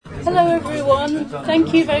Hello everyone,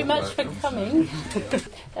 thank you very much for coming.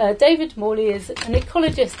 David Morley is an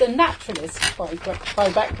ecologist and naturalist by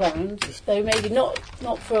background, though maybe not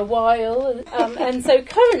for a while, and so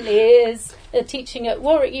currently is teaching at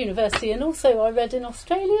Warwick University and also I read in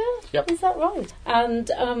Australia. Yep. Is that right?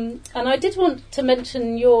 And I did want to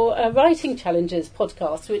mention your Writing Challenges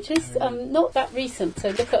podcast, which is not that recent, so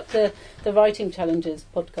look up the Writing Challenges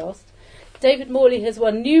podcast. David Morley has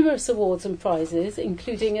won numerous awards and prizes,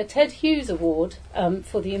 including a Ted Hughes Award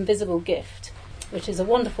for The Invisible Gift, which is a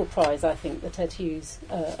wonderful prize, I think, the Ted Hughes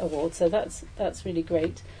Award. So that's really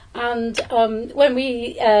great. And when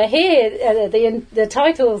we hear the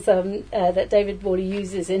titles that David Morley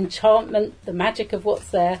uses, enchantment, the magic of what's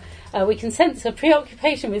there, we can sense a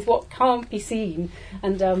preoccupation with what can't be seen,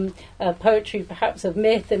 and poetry perhaps of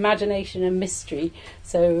myth, imagination and mystery.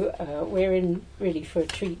 So we're in really for a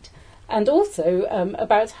treat. And also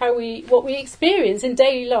about how what we experience in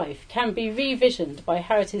daily life can be revisioned by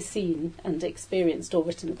how it is seen and experienced or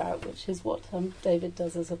written about, which is what David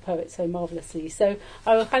does as a poet so marvellously. So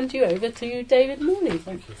I will hand you over to David Morley.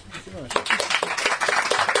 Thank you. Thank you very much.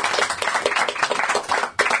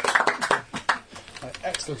 My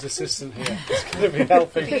excellent assistant here is going to be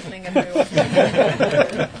helping. Good evening, everyone.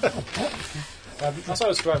 As I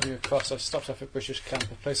was driving across, I stopped off at British Camp,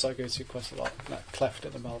 a place I go to quite a lot, that cleft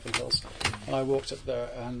in the Malvern Hills, and I walked up there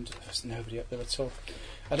and there was nobody up there at all.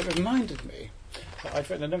 And it reminded me that I'd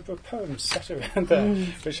written a number of poems set around there,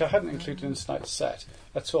 which I hadn't included in tonight's set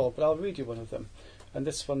at all, but I'll read you one of them. And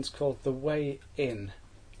this one's called The Way In.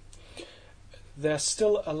 They're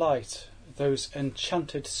still alight, those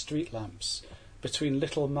enchanted street lamps between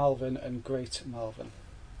Little Malvern and Great Malvern.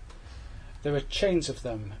 There are chains of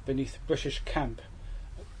them beneath British Camp,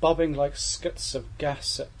 bobbing like scuts of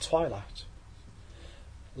gas at twilight.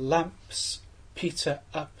 Lamps peter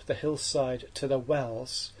up the hillside to the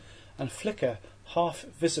wells and flicker half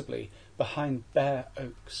visibly behind bare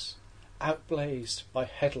oaks, outblazed by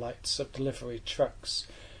headlights of delivery trucks,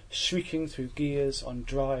 shrieking through gears on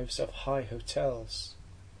drives of high hotels.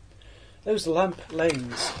 Those lamp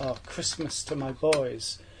lanes are Christmas to my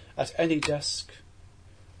boys at any desk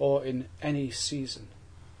or in any season.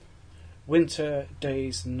 Winter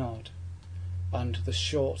days nod, and the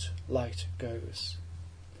short light goes.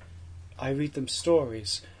 I read them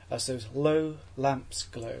stories as those low lamps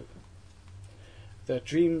glow. Their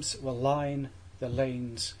dreams will line the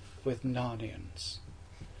lanes with Narnians.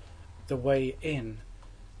 The way in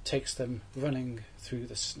takes them running through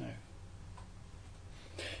the snow.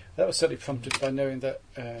 That was certainly prompted by knowing that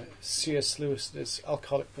C.S. Lewis and his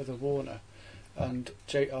alcoholic brother Warner and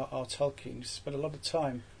J.R.R. Tolkien spent a lot of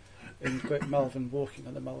time in Great Malvern walking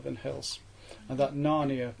on the Malvern Hills, and that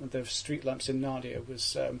Narnia, the street lamps in Narnia,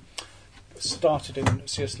 was started in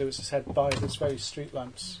C.S. Lewis's head by those very street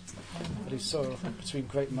lamps that he saw between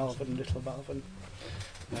Great Malvern and Little Malvern.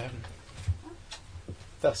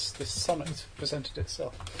 Thus this sonnet presented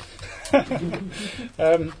itself.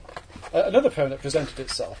 Another poem that presented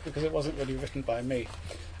itself, because it wasn't really written by me.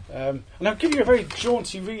 And I'm giving you a very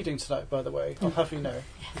jaunty reading tonight, by the way, I'll have you know,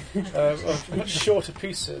 of much shorter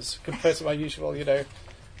pieces compared to my usual,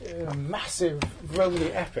 massive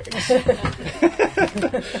Romany epics. So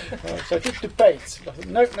I did debate. I thought,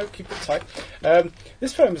 no, keep it tight.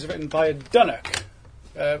 This poem was written by a dunnock,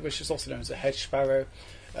 which is also known as a hedge sparrow.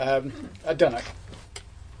 A dunnock.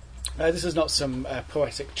 This is not some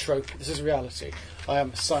poetic trope. This is reality. I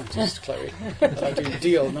am a scientist, Chloe, and I do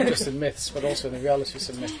deal not just in myths but also in the realities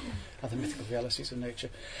of myth and the mythical realities of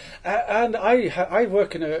nature. And I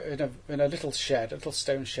work in a little shed, a little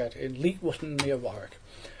stone shed in Leetwotton near Warwick,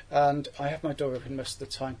 and I have my door open most of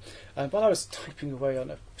the time. And while I was typing away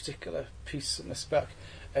on a particular piece in this book,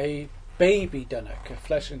 a baby dunnock, a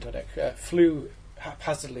fledgling dunnock, flew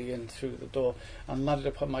haphazardly in through the door and landed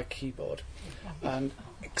upon my keyboard and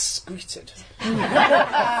excreted.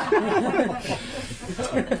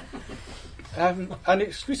 And it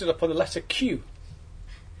excreted upon the letter Q.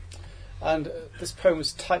 And this poem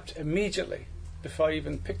was typed immediately before I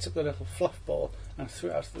even picked up the little fluff ball and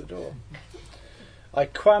threw it out of the door. I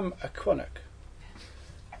quam a quannock.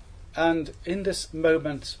 And in this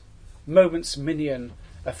moment's minion,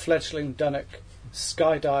 a fledgling dunnock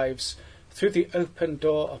skydives through the open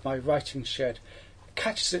door of my writing shed,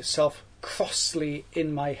 catches itself crossly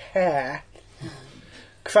in my hair,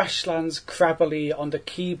 crash lands crabbily on the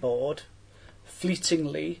keyboard,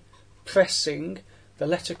 fleetingly pressing the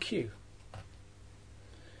letter Q.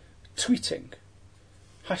 Tweeting,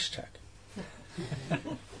 hashtag,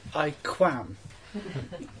 I quam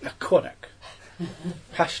a quannock,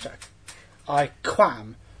 hashtag, I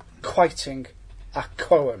quam quiting a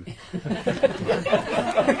quorum.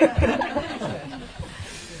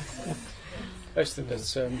 I just think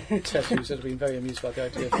that Ted Hughes would have been very amused by the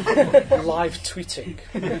idea of live tweeting.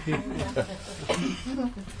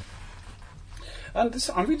 And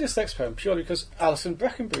I'm reading this next poem purely because Alison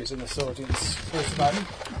Breckenbury is in this audience,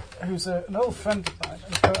 who's an old friend of mine,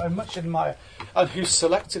 who I much admire, and who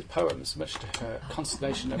selected poems, much to her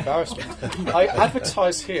consternation and embarrassment, I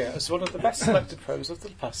advertise here as one of the best selected poems of the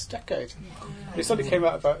past decade. This only came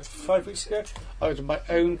out about 5 weeks ago. I ordered my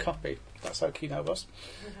own copy. That's how keen I was.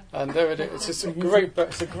 And there it is. It's just a great book.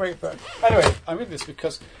 It's a great book. Anyway, I'm reading this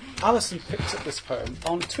because Alison picked up this poem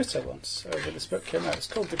on Twitter once when this book came out. It's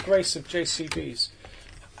called The Grace of JCBs.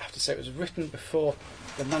 I have to say it was written before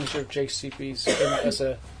the manager of JCBs came out as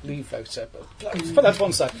a Leave voter. But let's put that to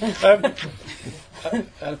one side. And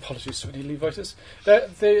apologies to any Leave voters.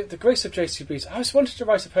 The Grace of JCBs. I was wanted to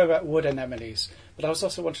write a poem about wood anemones, but I was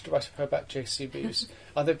also wanted to write a poem about JCBs.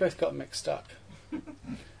 And they both got mixed up.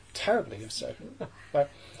 Terribly so. But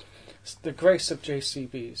The Grace of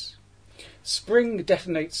JCBs. Spring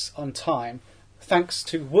detonates on time thanks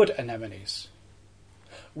to wood anemones.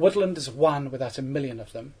 Woodland is one without a million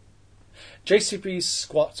of them. JCBs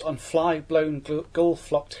squat on fly-blown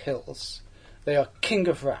gull-flocked hills. They are king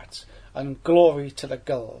of rat and glory to the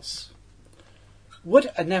gulls.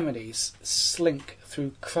 Wood anemones slink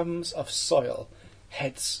through crumbs of soil,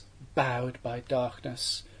 heads bowed by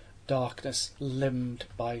darkness, darkness limbed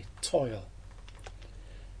by toil.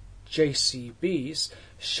 JCBs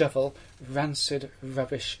shovel rancid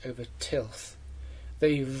rubbish over tilth.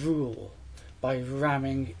 They rule by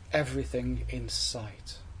ramming everything in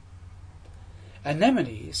sight.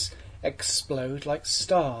 Anemones explode like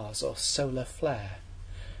stars or solar flare.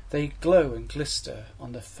 They glow and glister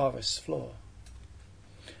on the forest floor.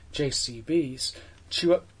 JCBs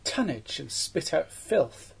chew up tonnage and spit out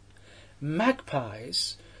filth.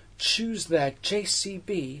 Magpies choose their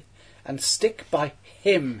JCB and stick by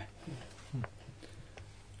him.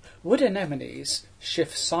 Wood anemones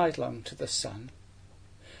shift sidelong to the sun.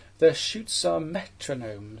 Their shoots are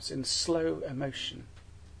metronomes in slow emotion.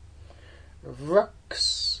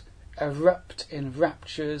 Rucks erupt in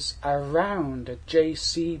raptures around a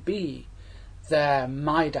JCB, their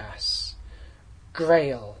Midas,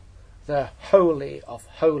 Grail, the holy of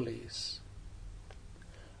holies.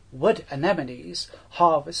 Wood anemones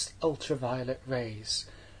harvest ultraviolet rays.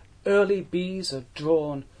 Early bees are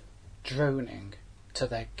drawn, droning, to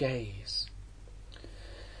their gaze.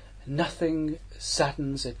 Nothing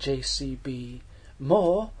saddens a JCB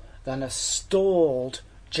more than a stalled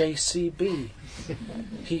JCB.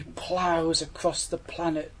 He ploughs across the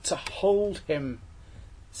planet to hold him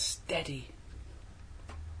steady.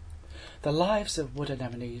 The lives of wood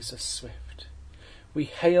anemones are swift. We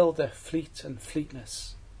hail their fleet and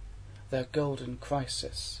fleetness, their golden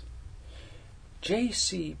crisis.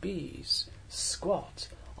 JCBs squat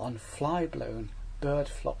on fly-blown,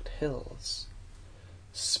 bird-flocked hills.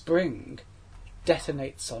 Spring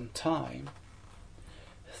detonates on time,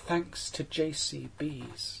 thanks to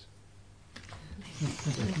JCBs.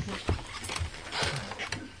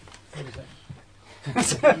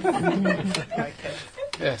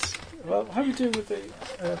 Yes. Well, how are we doing with the...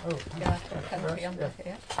 I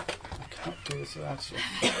can't do this without you.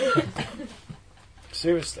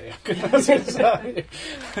 Seriously, I couldn't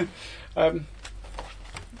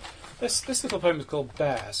This little poem is called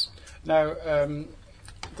Bears. Now,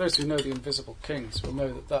 those who know The Invisible Kings will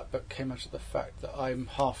know that book came out of the fact that I'm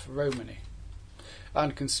half Romany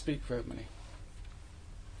and can speak Romany.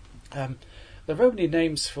 The Romany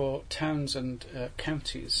names for towns and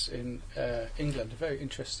counties in England are very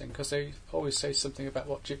interesting because they always say something about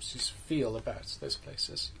what gypsies feel about those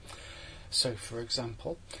places. So, for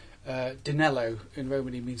example, Dinello in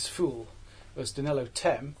Romany means fool, whereas Dinello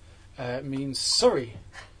Tem means sorry.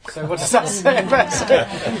 So what does that say about it?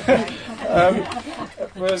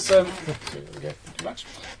 Whereas, there we go, too much.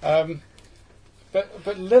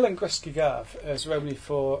 But Lille and Gresky-Gav is Romany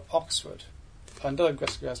for Oxford, and Lille and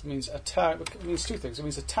Gresky-Gav means a town. It means two things. It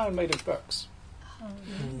means a town made of books.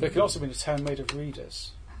 But it can also mean a town made of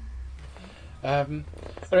readers. In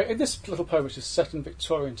this little poem, which is set in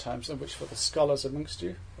Victorian times, and which for the scholars amongst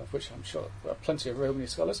you, of which I'm sure there are plenty of Romany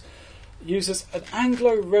scholars, uses an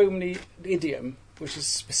Anglo-Romany idiom which is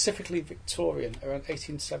specifically Victorian, around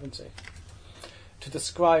 1870, to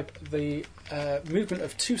describe the movement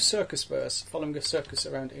of two circus bears following a circus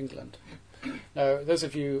around England. Now, those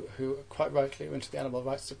of you who quite rightly are into the animal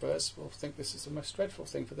rights of birds will think this is the most dreadful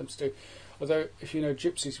thing for them to do, although if you know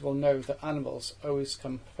gypsies, you will know that animals always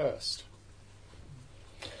come first.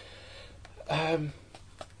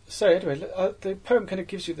 So anyway, the poem kind of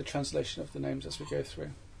gives you the translation of the names as we go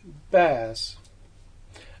through. Bears.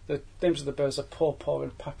 The names of the birds are pawpaw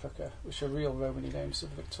and paprika, which are real Romany names of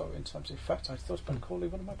Victorian times. In fact, I thought about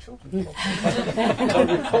calling one of my children pawpaw.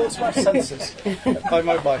 I recalled my senses by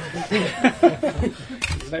my wife.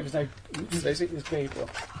 His name is now Gabriel.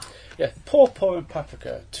 Yeah, pawpaw and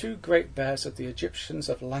paprika, two great bears of the Egyptians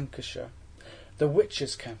of Lancashire, the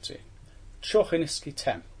Witches' County, Chorchiniski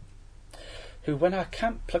Tem, who, when our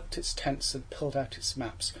camp plucked its tents and pulled out its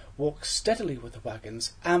maps, walked steadily with the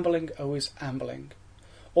wagons, ambling, always ambling,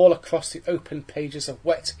 all across the open pages of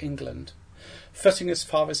wet England, footing as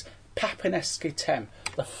far as Papineski Tem,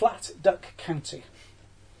 the Flat Duck County,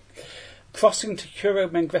 crossing to Curo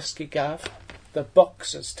Mengreski Gav, the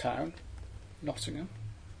Boxers' Town, Nottingham,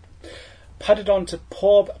 padded on to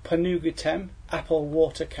Porb Panugi Tem, Apple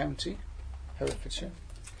Water County, Herefordshire,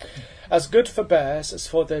 as good for bears as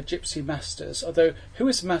for their gypsy masters, although who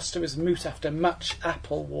is master is moot after much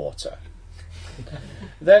apple water.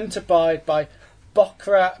 Then to bide by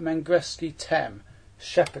Bochra Mengreski Tem,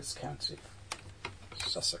 Shepherd's County,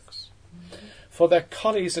 Sussex. For their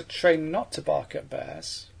collies are trained not to bark at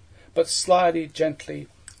bears, but slyly, gently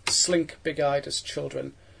slink big-eyed as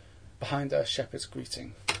children behind their shepherd's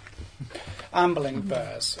greeting. Ambling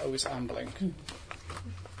bears, always ambling.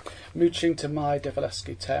 Mooching to my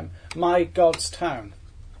Devaleski Tem, my God's town,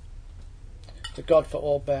 the God for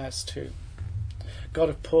all bears too, God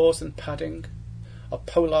of paws and padding, of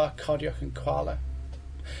polar, Codioch and koala,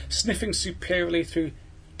 sniffing superiorly through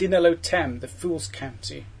Dinelo Tem, the Fool's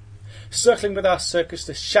County, circling with our circus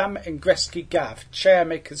the Sham Engreski Gav,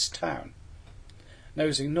 Chairmaker's town,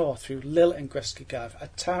 nosing north through Lil Engreski Gav, a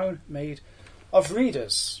town made of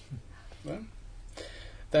readers. Well,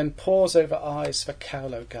 then pause over eyes for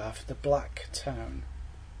Cowlow Gav, the Black Town.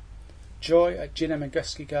 Joy at Ginem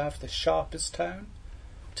Engreski Gav, the Sharpest Town,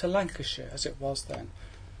 to Lancashire as it was then.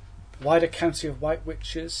 Wider county of white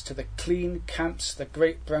witches, to the clean camps, the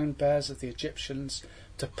great brown bears of the Egyptians,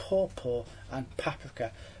 to pawpaw and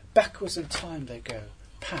paprika. Backwards in time they go.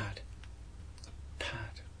 Pad.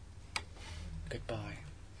 Pad. Goodbye.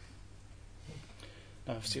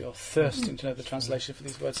 Now, obviously you're thirsting to know the translation for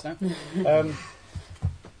these words now.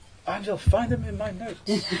 And you'll find them in my notes.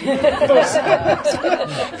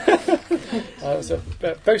 I was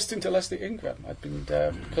boasting to Leslie Ingram. I'd been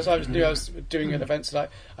because I knew I was doing an event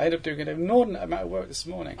tonight. I ended up doing an inordinate amount of work this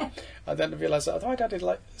morning, and then I realised that although I'd added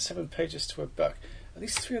like 7 pages to a book, at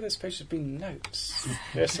least 3 of those pages had been notes.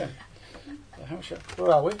 Yes, sir. How much?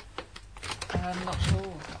 Where are we? I'm not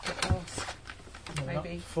sure.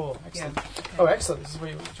 Maybe 4. Excellent. Yeah. Okay. Oh, excellent. This is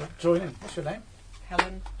where you join in. What's your name?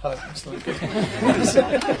 Helen. Hello, excellent. Good.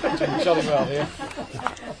 Doing jolly well here.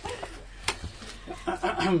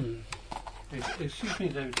 Excuse me,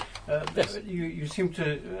 David. Yes. You seem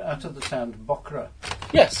to utter the sound Bokra.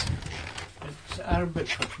 Yes. It's Arabic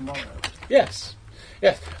for tomorrow. Yes.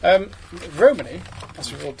 Yes. Romany,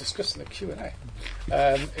 as we've all discussed in the Q&A,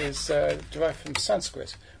 is derived from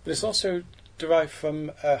Sanskrit, but it's also derived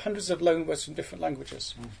from hundreds of loanwords from different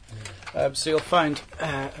languages. So you'll find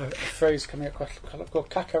a phrase coming up called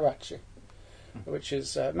cacarachi, which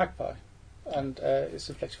is magpie, and it's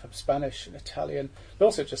inflected from Spanish and Italian, but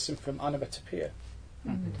also just simply from onomatopoeia.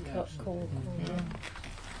 Cool.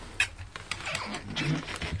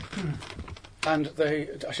 And I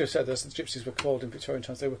should have said this, the gypsies were called in Victorian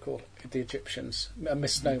times, they were called the Egyptians, a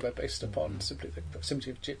misnomer based upon simply the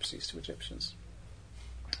proximity of gypsies to Egyptians.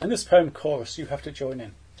 In this poem chorus, you have to join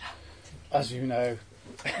in, as you know.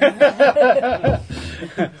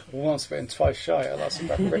 Once bitten, twice shy. That's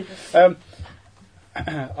about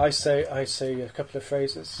I say a couple of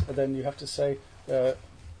phrases, and then you have to say the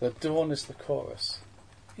dawn is the chorus.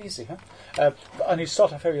 Easy, huh? And you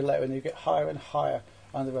start off very low, and you get higher and higher,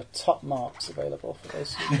 and there are top marks available for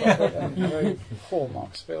those who do it, and very poor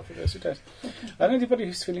marks available for those who don't. And anybody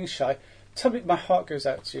who's feeling shy, tell me, my heart goes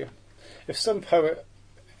out to you. If some poet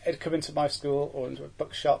had come into my school or into a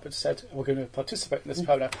bookshop and said, we're going to participate in this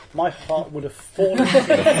poem now, my heart would have fallen to the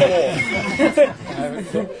floor. And I would have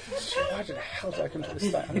thought, why the hell did I come to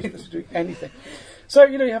this thing? I'm not supposed to do anything. So,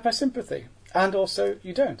 you have my sympathy. And also,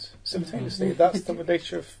 you don't, simultaneously. That's the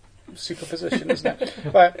nature of superposition, isn't it?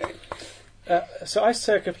 Right. So I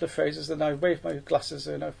say a couple of phrases, then I wave my glasses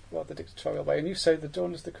in the dictatorial way, and you say the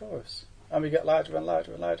dawn is the chorus. And we get louder and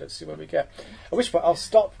louder and louder to see where we get. At which point I'll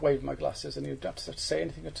stop waving my glasses and you don't have to say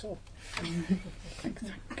anything at all. Thank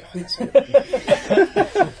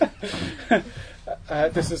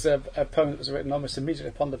God. This is a poem that was written almost immediately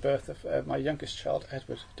upon the birth of my youngest child,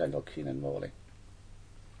 Edward, Daniel Keenan Morley.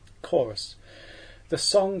 Chorus. The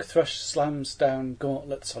song thrush slams down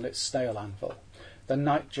gauntlets on its snail anvil. The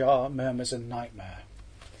nightjar murmurs a nightmare.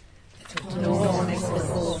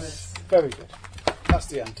 Very good. That's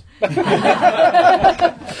the end.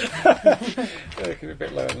 It could be a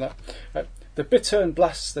bit lower than that. Right. The bittern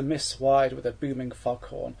blasts the mist wide with a booming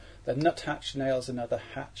foghorn. The nuthatch nails another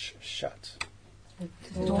hatch shut.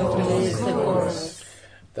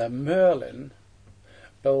 The merlin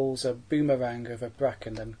bowls a boomerang over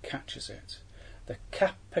bracken and catches it. The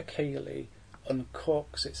capercaillie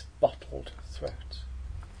uncorks its bottled throat.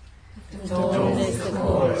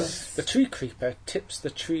 The tree creeper tips the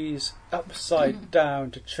trees upside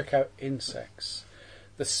down to trick out insects.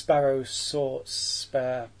 The sparrow sorts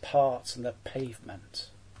spare parts in the pavement.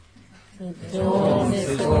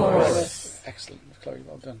 Excellent, Chloe,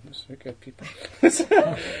 well done. That's very good, people.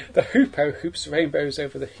 The hoopoe hoops rainbows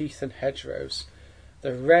over the heath and hedgerows.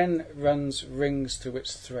 The wren runs rings through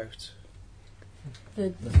its throat. The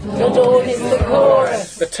dawn is the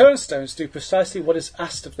chorus. The turnstones do precisely what is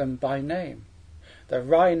asked of them by name. The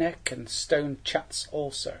wryneck and stone chats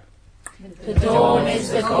also. The dawn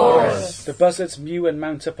is the chorus. The buzzards mew and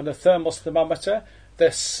mount up on a thermal thermometer.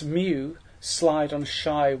 Their smew slide on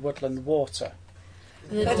shy woodland water.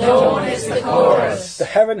 The dawn is the chorus. The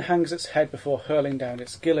heron hangs its head before hurling down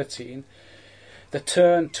its guillotine. The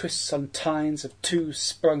tern twists on tines of two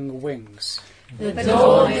sprung wings. The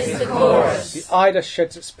dawn is the chorus. The eider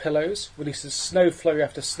sheds its pillows, releases snow flurry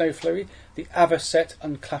after snow flurry. The avocet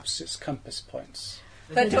unclaps its compass points.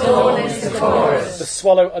 The dawn is the chorus. The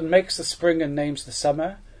swallow unmakes the spring and names the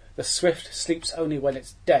summer. The swift sleeps only when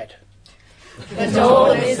it's dead. The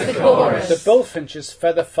dawn is the chorus. The bullfinch's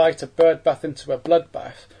feather fight a birdbath into a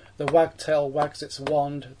bloodbath. The wagtail wags its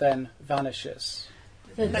wand, then vanishes.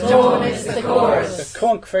 The dawn is the chorus. The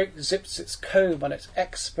corncrake zips its comb on its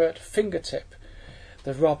expert fingertip.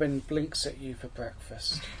 The robin blinks at you for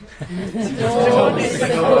breakfast. The dawn is the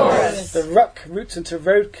chorus. The ruck roots into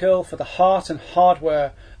roadkill for the heart and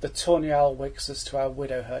hardware. The tawny owl wakes us to our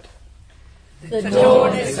widowhood. The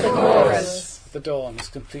dawn is the chorus. The dawn is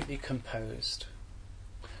completely composed.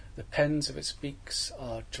 The pens of its beaks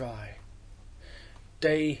are dry.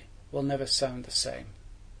 Day will never sound the same,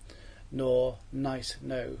 nor night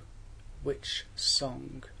know which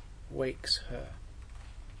song wakes her.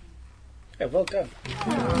 Yeah, well done.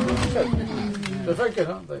 Good. They're very good,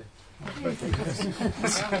 aren't they? Very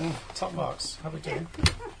good. Top marks. How are we doing?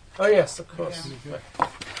 Oh yes, of course. Yeah.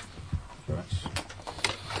 Thank you very much.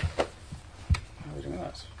 How are we doing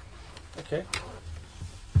that? Okay.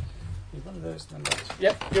 One of those, then that.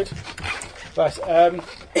 Yep, good. Right.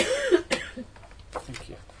 Thank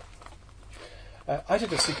you. I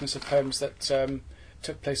did a sequence of poems that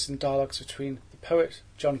took place in dialogues between the poet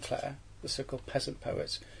John Clare, the so-called peasant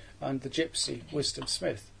poet, and the gypsy Wisdom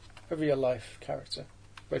Smith, a real-life character,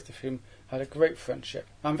 both of whom had a great friendship.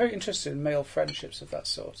 I'm very interested in male friendships of that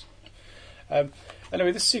sort.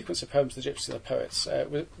 Anyway, this sequence of poems, The Gypsy and the Poets,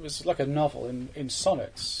 was like a novel in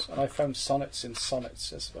sonnets, and I found sonnets in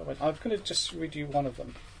sonnets as well. I'm going to just read you one of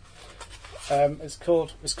them. It's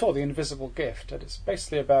called The Invisible Gift, and it's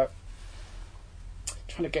basically about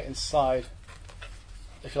trying to get inside,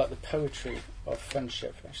 if you like, the poetry of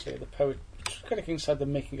friendship, actually, getting inside the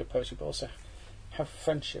making of poetry, but also how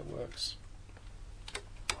friendship works.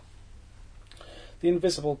 The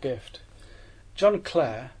Invisible Gift. John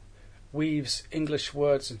Clare weaves English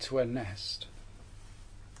words into a nest,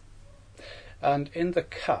 and in the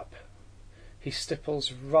cup he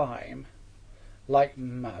stipples rhyme like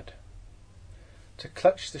mud to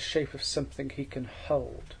clutch the shape of something he can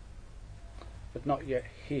hold but not yet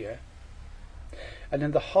hear, and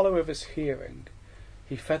in the hollow of his hearing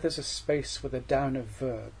he feathers a space with a down of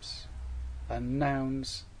verbs and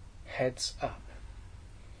nouns heads up.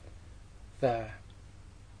 There.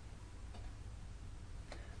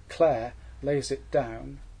 Clare lays it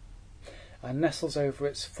down and nestles over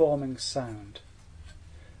its forming sound,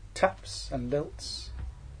 taps and lilts,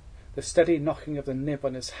 the steady knocking of the nib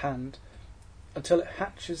on his hand until it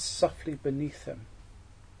hatches softly beneath him.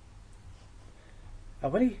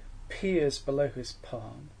 And when he peers below his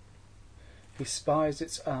palm, he spies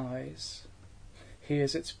its eyes,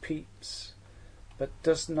 hears its peeps, but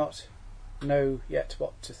does not know yet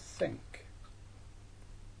what to think.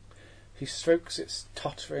 He strokes its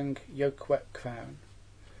tottering, yoke-wet crown,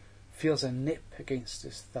 feels a nip against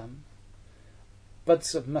his thumb,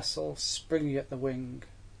 buds of muscle springy at the wing,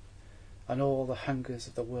 and all the hungers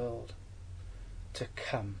of the world to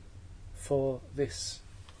come for this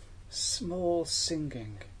small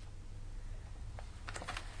singing.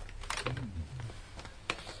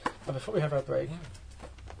 And before we have our break,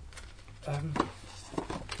 that's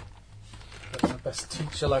my best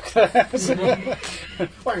teacher like that.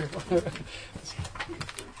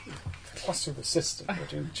 Classroom assistant, we're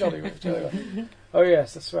doing jolly well. Oh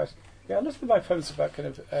yes, that's right. Yeah, a lot of my poems are about kind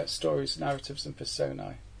of stories, narratives, and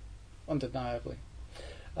personae, undeniably.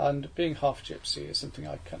 And being half gypsy is something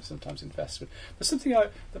I kind of sometimes invest with. But something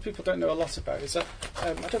that people don't know a lot about is that,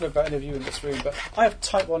 I don't know about any of you in this room, but I have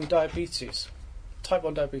type 1 diabetes. Type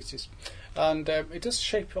 1 diabetes. And it does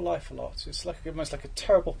shape your life a lot. It's like almost like a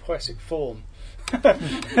terrible poetic form.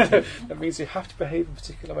 That means you have to behave in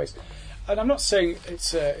particular ways. And I'm not saying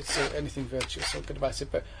it's anything virtuous or good about it,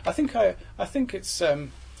 but I think it's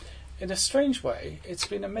in a strange way it's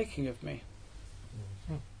been a making of me.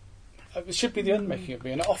 It should be the unmaking of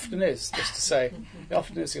me, and it often is. Just to say, it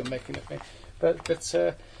often is the unmaking of me. But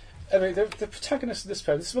anyway, the protagonist of this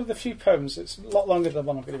poem. This is one of the few poems. It's a lot longer than the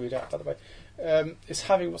one I'm going to read out, by the way. Is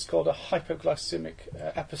having what's called a hypoglycemic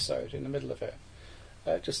episode in the middle of it.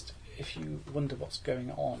 Just if you wonder what's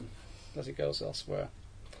going on as it goes elsewhere.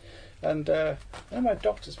 And I know my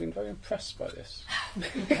doctor's been very impressed by this.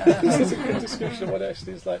 This is a good description of what it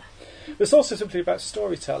actually is like. There's also something about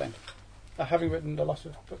storytelling. Having written a lot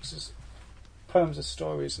of books, poems as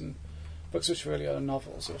stories, and books which really are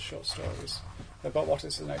novels or short stories, about what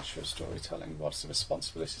is the nature of storytelling, what's the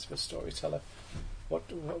responsibilities of a storyteller,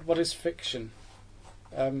 what is fiction.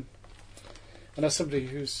 And as somebody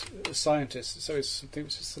who's a scientist, it's always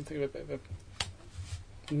something of a bit of a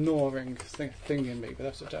gnawing thing in me,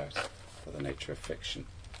 without a doubt, for the nature of fiction.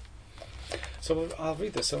 So I'll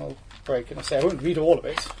read this and I'll break, and I'll say I won't read all of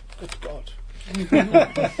it. Good God.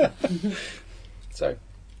 So,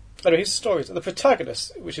 anyway, his stories. The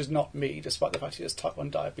protagonist, which is not me, despite the fact he has type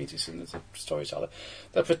 1 diabetes and is a storyteller,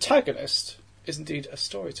 the protagonist is indeed a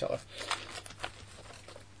storyteller.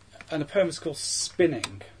 And the poem is called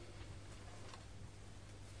Spinning.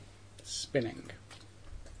 Spinning.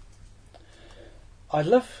 I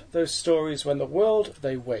love those stories when the world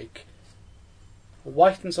they wake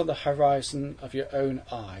whitens on the horizon of your own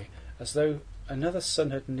eye, as though another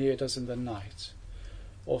sun had neared us in the night,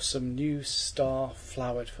 or some new star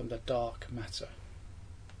flowered from the dark matter.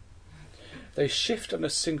 They shift on a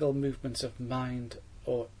single movement of mind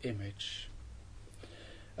or image.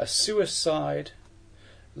 A suicide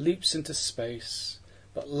leaps into space,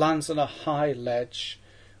 but lands on a high ledge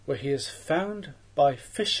where he is found by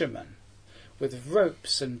fishermen with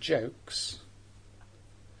ropes and jokes.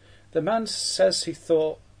 The man says he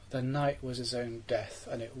thought the night was his own death,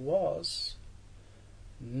 and it was.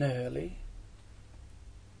 Nearly.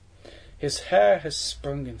 His hair has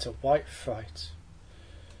sprung into white fright,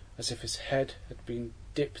 as if his head had been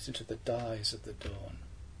dipped into the dyes of the dawn.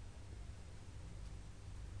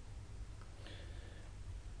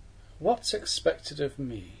 What's expected of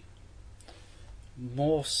me,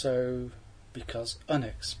 more so because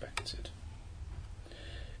unexpected,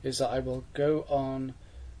 is that I will go on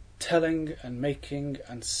telling and making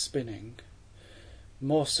and spinning,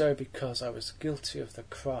 more so because I was guilty of the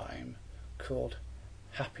crime called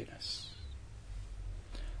happiness.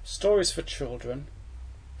 Stories for children,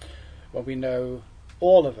 where we know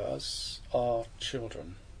all of us are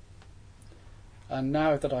children. And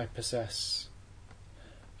now that I possess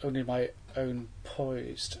only my own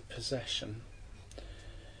poised possession,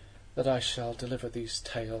 that I shall deliver these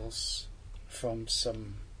tales from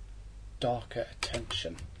some darker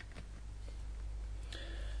attention.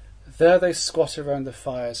 There they squat around the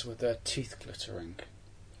fires with their teeth glittering.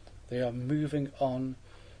 They are moving on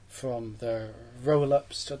from their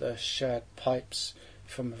roll-ups to their shared pipes,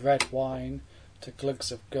 from red wine to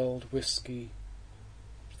glugs of gold whisky.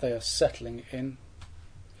 They are settling in,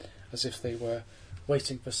 as if they were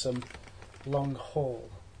waiting for some long haul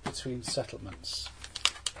between settlements.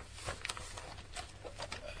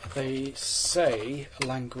 They say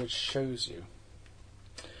language shows you.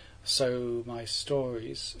 So my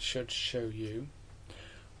stories should show you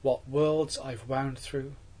what worlds I've wound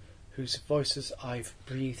through, whose voices I've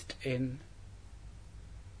breathed in.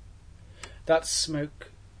 That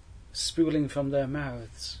smoke spooling from their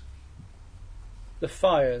mouths, the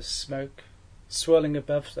fire's smoke swirling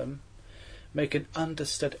above them, make an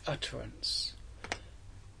understood utterance,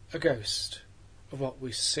 a ghost of what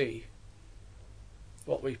we see,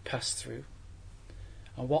 what we pass through,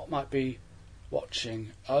 and what might be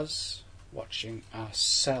watching us, watching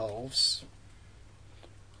ourselves,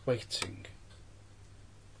 waiting.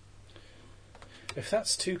 If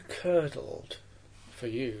that's too curdled for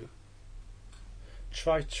you,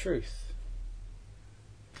 try truth.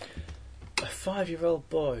 A 5-year-old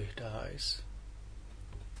boy dies.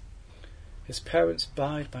 His parents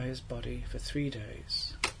bide by his body for 3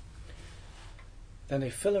 days. Then they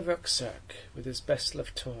fill a rucksack with his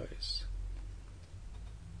best-loved toys.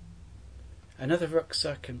 Another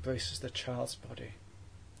rucksack embraces the child's body.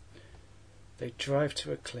 They drive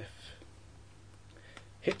to a cliff.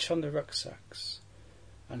 hitch on the rucksacks,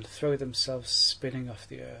 and throw themselves spinning off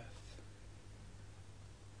the earth.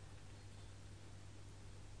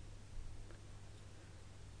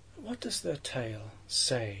 What does their tale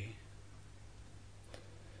say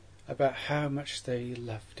about how much they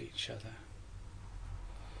loved each other,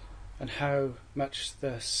 and how much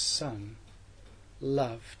their son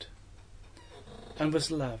loved and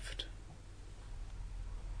was loved?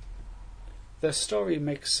 Their story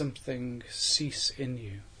makes something cease in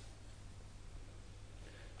you.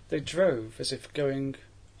 They drove as if going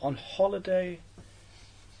on holiday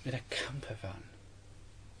in a camper van.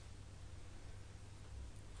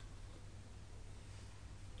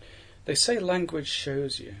 They say language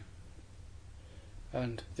shows you,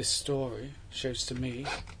 and this story shows to me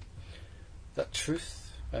that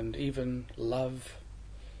truth and even love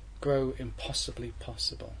grow impossibly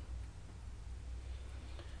possible.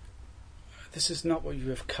 This is not what you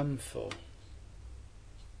have come for.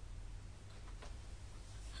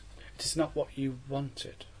 It is not what you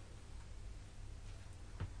wanted.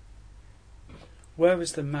 Where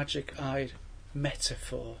is the magic-eyed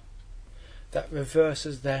metaphor that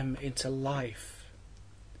reverses them into life?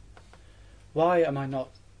 Why am I not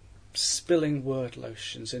spilling word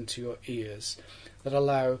lotions into your ears that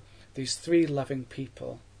allow these three loving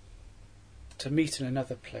people to meet in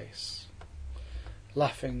another place,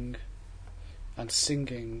 laughing and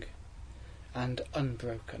singing and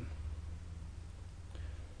unbroken?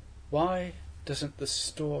 Why doesn't the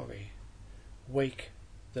story wake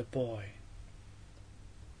the boy?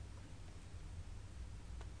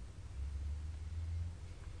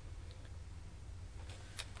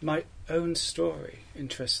 My own story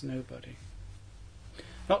interests nobody.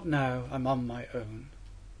 Not now I'm on my own.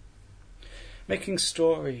 Making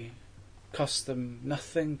story costs them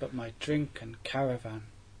nothing but my drink and caravan.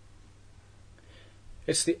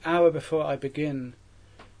 It's the hour before I begin,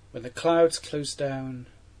 when the clouds close down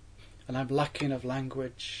and I'm lacking of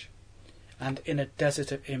language and in a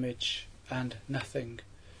desert of image, and nothing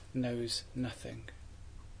knows nothing.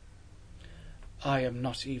 I am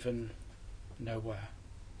not even nowhere.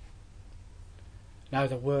 Now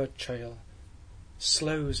the word trail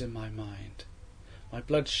slows in my mind. My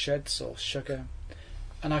blood sheds all sugar,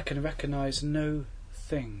 and I can recognise no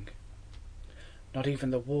thing, not even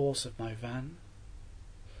the walls of my van,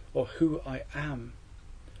 or who I am,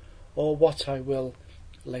 or what I will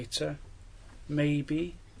later,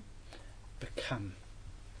 maybe, become.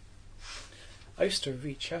 I used to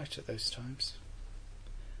reach out at those times,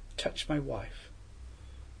 touch my wife,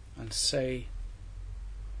 and say,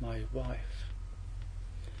 my wife.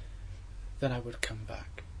 Then I would come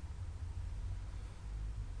back.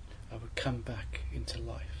 I would come back into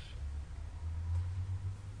life.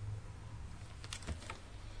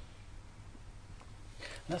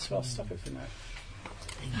 And that's where I'll stop it for now.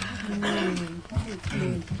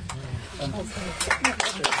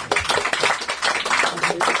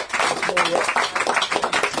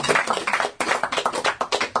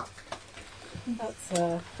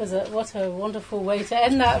 What a wonderful way to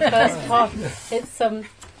end that first part. It's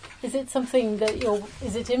is it something that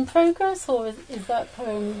is it in progress, or is that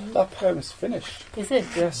poem? That poem is finished. Is it?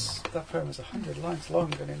 Yes, that poem is 100 lines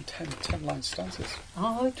long and in 10 line stanzas.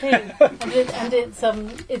 Oh, okay. and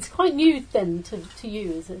it's quite new then to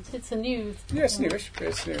you, is it? It's a new. Yes, newish.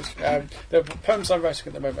 It's newish. The poems I'm writing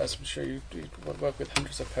at the moment, as I'm sure you work with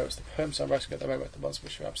hundreds of poets, the poems I'm writing at the moment are the ones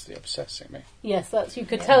which are absolutely obsessing me. Yes, you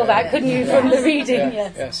could tell that, couldn't you, from the reading?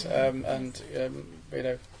 Yes. You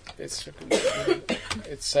know, it's one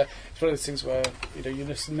of those things where you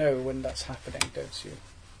just know when that's happening, don't you?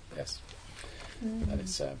 Yes. And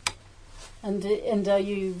it's and are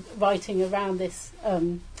you writing around this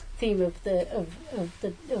theme of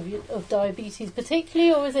diabetes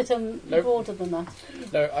particularly, or is it broader than that?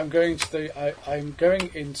 No, I'm going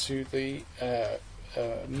into the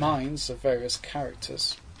minds of various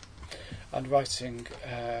characters and writing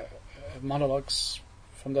monologues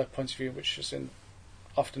from their point of view, which is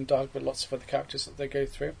often dark, but lots of other characters that they go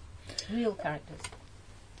through. Real characters.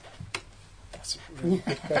 That's a really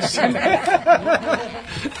good question.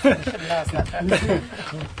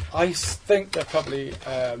 I think they're probably,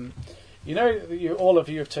 all of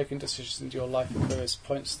you have taken decisions in your life at various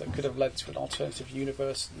points that could have led to an alternative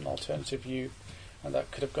universe, an alternative you, and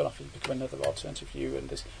that could have gone off and become another alternative you, and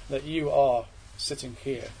that you are sitting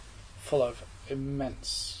here full of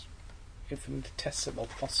immense, infinitesimal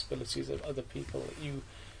possibilities of other people that you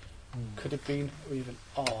could have been or even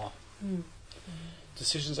are.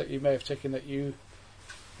 Decisions that you may have taken that you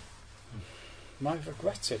might have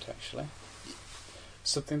regretted, actually.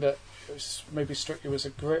 Something that maybe struck you as a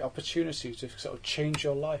great opportunity to sort of change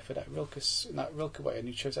your life in that Rilke way, and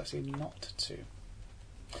you chose actually not to.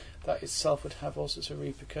 That itself would have all sorts of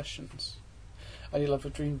repercussions. And you'll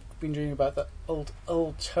have been dreaming about that old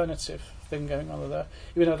alternative thing going on there.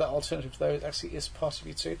 Even though that alternative there actually is part of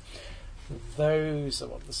you too. Those are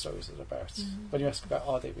what the stories are about. When you ask about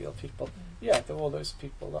are they real people, yeah, they're all those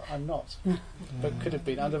people that I'm not, but could have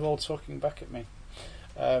been, and they're all talking back at me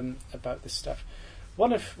about this stuff.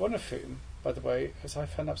 One of whom, by the way, as I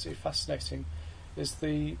found absolutely fascinating, is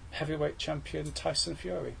the heavyweight champion Tyson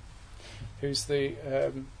Fury, who's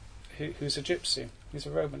who's a gypsy. He's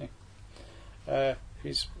a Romany.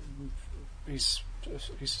 He's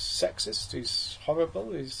sexist. He's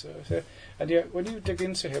horrible. And yet, when you dig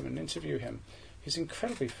into him and interview him, he's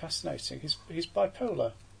incredibly fascinating. He's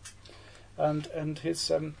bipolar, and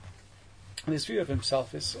his view of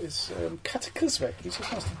himself is cataclysmic. He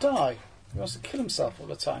just wants to die. He wants to kill himself all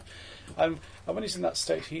the time. And when he's in that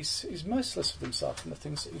state, he's merciless with himself and the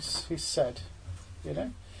things that he's said. You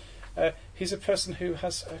know, he's a person who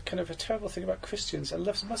has a kind of a terrible thing about Christians and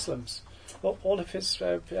loves Muslims. Well, all of his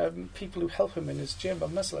people who help him in his gym are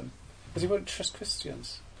Muslim because he won't trust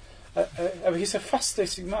Christians. He's a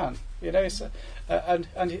fascinating man, you know. And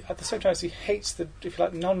at the same time, he hates the, if you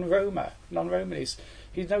like, non-Romanis.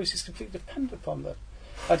 He knows he's completely dependent upon them,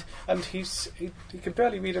 and he can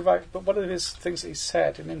barely read or write. But one of his things that he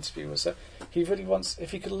said in an interview was that he really wants,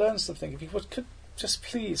 if he could learn something, if he could just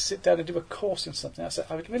please sit down and do a course in something. I said,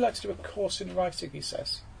 I would really like to do a course in writing. He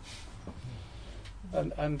says,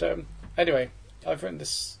 and anyway, I've written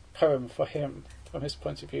this poem for him from his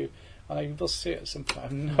point of view. And I will see it at some point. I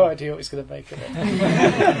have no idea what he's going to make of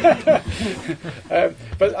it.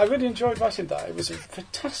 But I really enjoyed writing that. It was a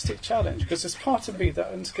fantastic challenge because there's part of me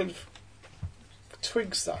that kind of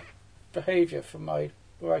twigs that behaviour from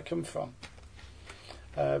where I come from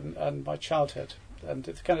and my childhood and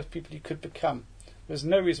the kind of people you could become. There's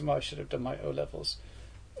no reason why I should have done my A-levels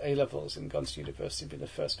and gone to university and been the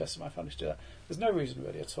first person in my family to do that. There's no reason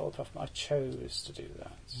really at all apart from I chose to do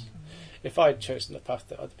that. If I had chosen the path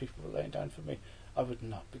that other people were laying down for me, I would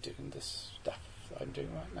not be doing this stuff that I'm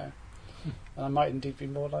doing right now. And I might indeed be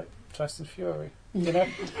more like Tyson Fury, you know.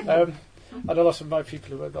 And a lot of my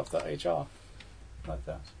people who are of that age are like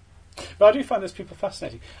that. But I do find those people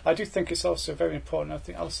fascinating. I do think it's also very important. I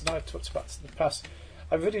think Alice and I have talked about this in the past.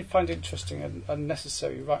 I really find it interesting and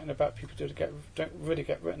necessary writing about people who don't really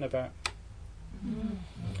get written about.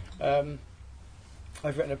 I've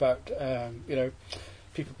written about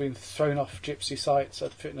people being thrown off gypsy sites.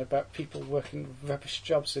 I've written about people working rubbish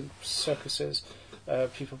jobs in circuses,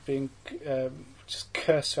 people being just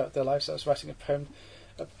cursed throughout their lives. I was writing a poem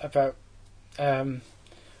about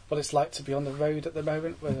what it's like to be on the road at the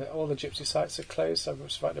moment where all the gypsy sites are closed. I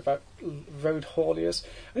was writing about road hauliers.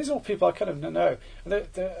 And these are all people I kind of know. And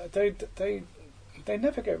they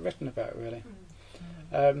never get written about, really.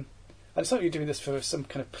 And it's not you're doing this for some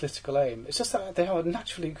kind of political aim. It's just that they are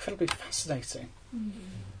naturally incredibly fascinating. You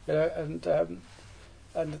know,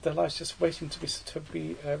 and their lives just waiting to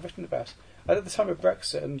be written about. And at the time of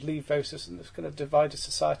Brexit and Leave voters and this kind of divided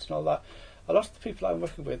society and all that, a lot of the people I'm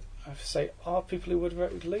working with, I have to say, are people who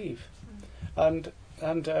would leave. And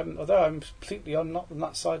although I'm completely not on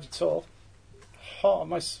that side at all, heart on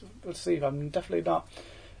my sleeve, I'm definitely not.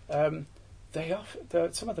 Some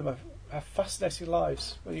of them have fascinating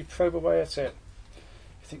lives. When you probe away at it,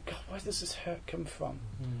 you think, God, where does this hurt come from?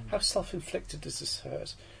 How self-inflicted is this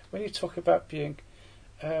hurt? When you talk about being,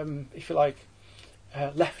 if you like,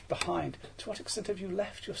 left behind, to what extent have you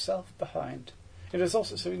left yourself behind? There's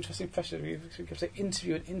also some interesting pressure. You have to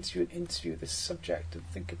interview this subject and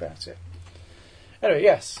think about it. Anyway,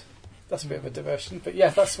 yes, that's a bit of a diversion, but yeah,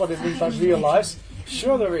 that's what it means by real lives.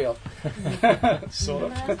 Sure, they're real. Sort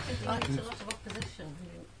of. There's a lot of opposition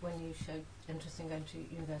when you showed interest in going to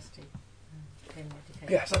university in education.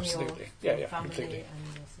 Yes, from absolutely. Your Family completely.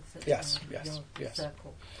 And Your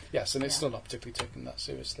circle. Yes, and it's still not particularly taken that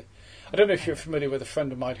seriously. I don't know if you're familiar with a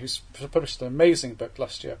friend of mine who's published an amazing book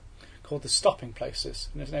last year called The Stopping Places,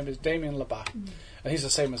 and his name is Damien Labat, and he's the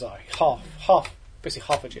same as I, basically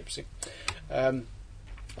half a gypsy, and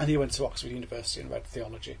he went to Oxford University and read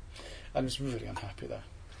theology, and was really unhappy there.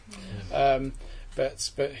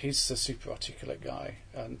 But he's a super articulate guy,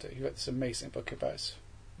 and he wrote this amazing book about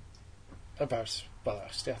well,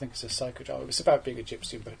 actually, I think it's a psychodrama. It's about being a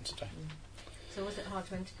gypsy in Britain today. So was it hard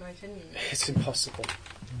to integrate in you? It's impossible.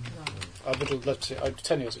 No. I would have loved to.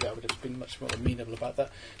 10 years ago, I would have been much more amenable about that.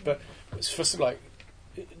 But it's first of all, like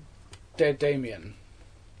Damien,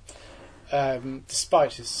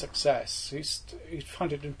 despite his success, he'd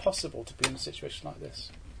find it impossible to be in a situation like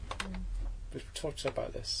this. we've talked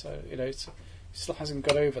about this. So he still hasn't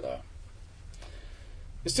got over that.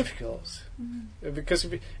 It's difficult because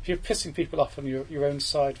if you're pissing people off on your own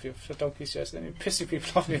side for donkey's years, then you're pissing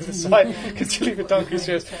people off on the other side because you leave a donkey's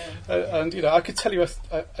years. And I could tell you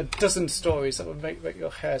a dozen stories that would make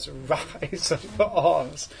your hairs rise on your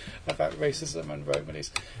arms about racism and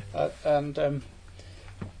Romanies, but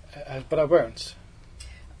I won't.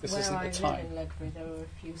 This isn't the time. Where I live in Ledbury, there were a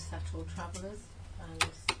few settled travellers, and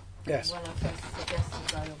Yes. when I first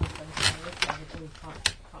suggested I was going to live there, they can't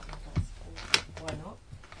have that school. Why not?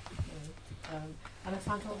 And I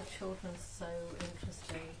found all the children so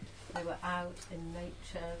interesting. They were out in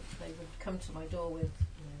nature. They would come to my door with,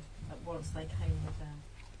 at once they came with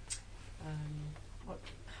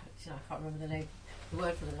I can't remember the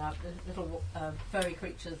word for them now. The little furry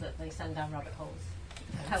creatures that they send down rabbit holes.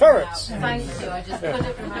 Ferrets. Thank you. I just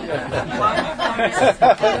couldn't remember.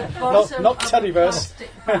 Not Tellyverse.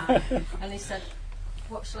 And he said,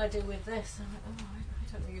 "What shall I do with this?" And I went, I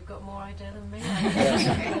don't think you've got more idea than me.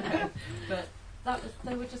 But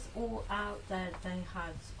they were just all out there. They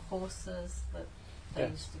had horses that they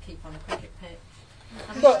used to keep on a cricket pitch.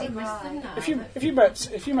 Well, if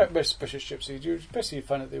you met most British gypsies, you basically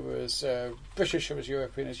find that they were as British or as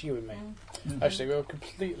European as you and me. Mm-hmm. Actually, we were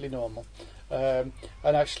completely normal. And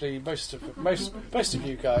actually, most of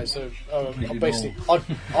you guys are basically odd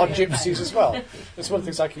gypsies as well. It's one of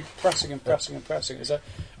the things I keep pressing. Is that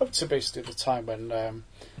up to basically the time when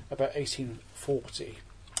about 1840,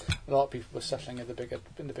 a lot of people were settling in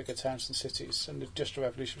the bigger towns and cities, and the Industrial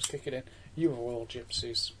Revolution was kicking in. You were all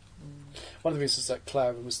gypsies. One of the reasons that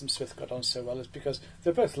Clara and Wisdom Smith got on so well is because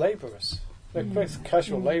they're both labourers. They're both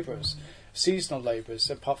casual labourers. Seasonal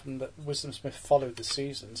labourers, apart from that Wisdom Smith followed the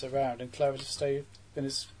seasons around and Clara just stayed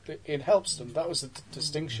in Helpston. That was the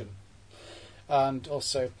distinction. And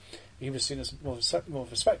also he was seen as more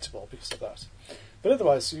respectable because of that. But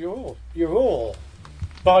otherwise you're all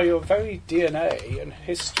by your very DNA and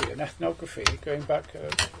history and ethnography going back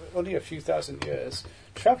only a few thousand years,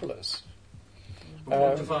 travellers.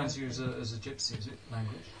 What defines you as a gypsy? Is it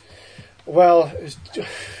language? Well,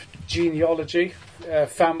 genealogy,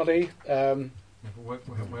 family. How do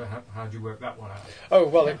you work that one out? Oh,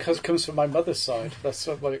 well, it comes from my mother's side. That's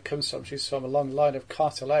where it comes from. She's from a long line of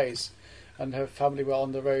Cartelays, and her family were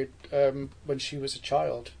on the road when she was a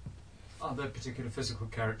child. Are there particular physical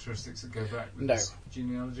characteristics that go back with No. this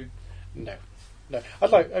genealogy? No.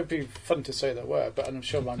 It'd be fun to say there were, but I'm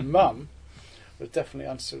sure my mum would definitely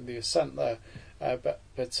answer the assent there. But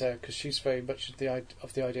because she's very much of the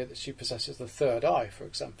idea that she possesses the third eye, for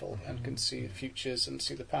example, and can see futures and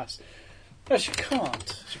see the past. No, she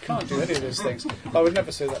can't. She can't do any of those things. I would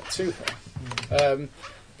never say that to her.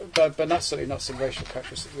 But that's certainly not some racial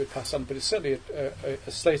characteristic that we would pass on. But it's certainly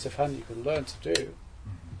a sleight of hand you can learn to do.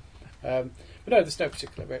 But no, there's no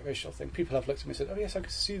particular racial thing. People have looked at me and said, "Oh yes, I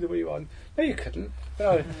could see the way you are." No, you couldn't.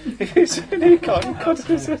 No, you can't. You can't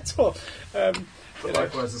do it at all. But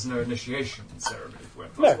likewise, there's no initiation ceremony when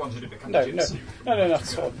No. wanted to become a gypsy. No, not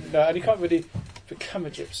at all. No, and you can't really become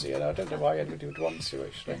a gypsy, and I don't know why anybody would want to,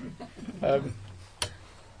 actually.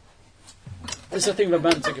 There's nothing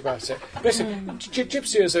romantic about it. Basically,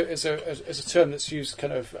 gypsy is a term that's used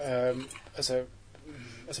kind of as a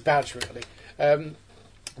badge, really.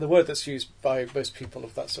 The word that's used by most people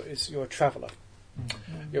of that sort is you're a traveller.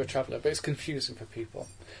 You're a traveller, but it's confusing for people.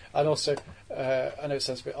 And also, I know it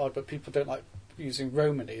sounds a bit odd, but people don't like using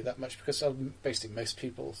Romany that much because basically most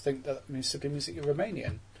people think that simply means that you're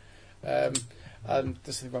Romanian. And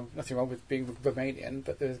there's nothing wrong with being Romanian,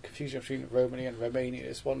 but the confusion between Romany and Romanian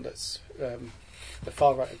is one that's the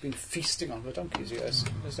far right have been feasting on for donkey's years.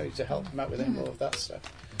 There's no need to help them out with any more of that stuff.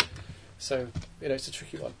 So, it's a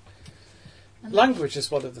tricky one. Language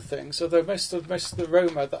is one of the things, although most of the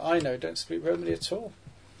Roma that I know don't speak Romany at all.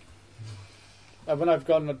 And when I've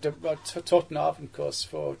gone, I taught an Arvin course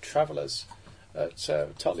for travellers at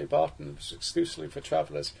Totley Barton, which was exclusively for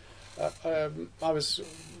travellers.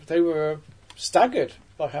 They were staggered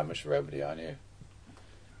by how much Romany I knew,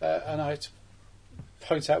 and I had to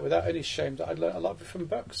point out without any shame that I'd learnt a lot of it from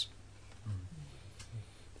books.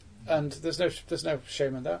 And there's no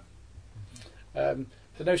shame in that.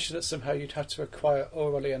 The notion that somehow you'd have to acquire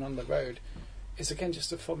orally and on the road is again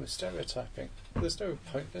just a form of stereotyping. There's no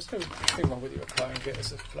point. There's nothing wrong with you acquiring it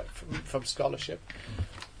as from scholarship.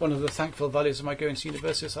 One of the thankful values of my going to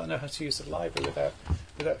university is that I know how to use the library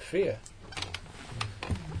without fear.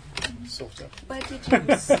 Sort of. Where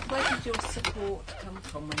did your support come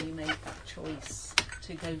from when you made that choice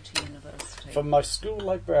to go to university? From my school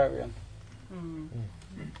librarian.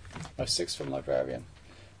 My sixth form librarian,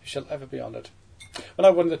 who shall ever be honoured. when I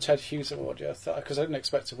won the Ted Hughes Award, because I didn't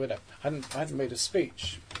expect to win it, I hadn't made a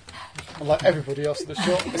speech. Unlike everybody else in the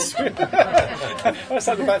shortlist. I was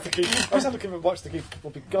having to watch thinking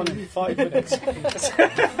we'll be gone in 5 minutes.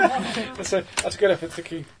 So I had to get up and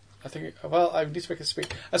thinking, I need to make a speech.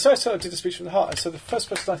 And so I sort of did a speech from the heart. And so the first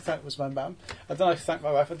person I thanked was my mum, and then I thanked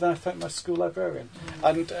my wife, and then I thanked my school librarian.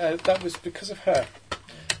 And that was because of her.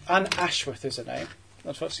 Anne Ashworth is her name.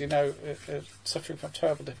 Unfortunately, suffering from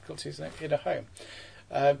terrible difficulties in her home.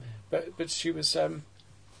 But she was a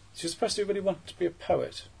person who really wanted to be a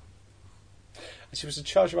poet. And she was in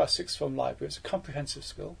charge of our sixth form library. It was a comprehensive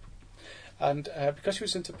school. And because she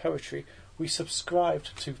was into poetry, we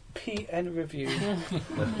subscribed to PN Review.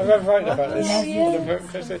 I remember writing about this.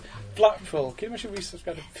 Yes. Blackpool. Can you imagine we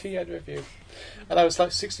subscribed to PN Review? And I was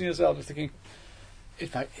like 16 years old and thinking,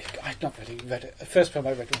 I'd not really read it. The first poem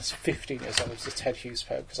I read was 15 years old. It was a Ted Hughes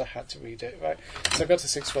poem because I had to read it, right? So I got to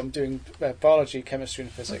sixth form doing biology, chemistry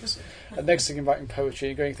and physics. And next thing I'm writing poetry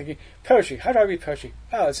and thinking, poetry, how do I read poetry?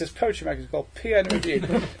 It's this poetry magazine called PN Review.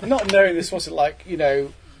 Not knowing this wasn't like,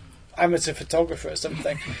 amateur photographer or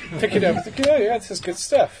something. Picking it up and thinking, this is good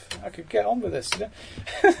stuff. I could get on with this,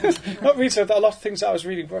 Not reading so that a lot of things I was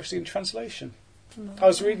reading were actually in translation. I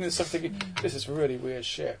was reading this stuff thinking, this is really weird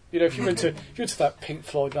shit. If you're into that Pink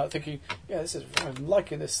Floyd night, thinking, I'm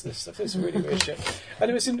liking this stuff. This is really weird shit.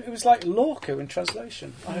 And it was like Lorca in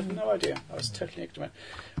translation. I had no idea. I was totally ignorant.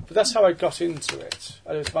 But that's how I got into it.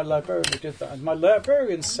 And it was my librarian who did that. And my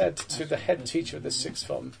librarian said to the head teacher of the sixth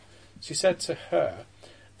form, she said to her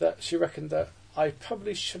that she reckoned that I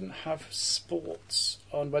probably shouldn't have sports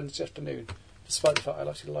on Wednesday afternoon, despite the fact I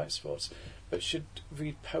actually like sports, but should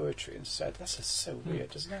read poetry instead. That's so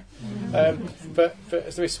weird, isn't it? But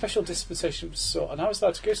as a special dispensation was sought, and I was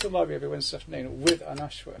allowed to go to the library every Wednesday afternoon with Anne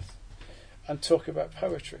Ashworth and talk about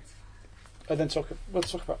poetry. And then we'll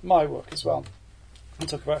talk about my work as well, and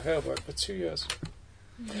talk about her work for 2 years.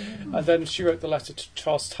 And then she wrote the letter to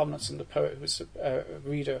Charles Tomlinson, the poet, who was a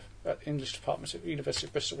reader at the English department at the University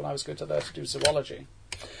of Bristol when I was going to there to do zoology.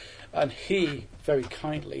 And he very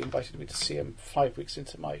kindly invited me to see him 5 weeks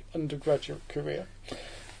into my undergraduate career,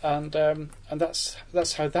 and that's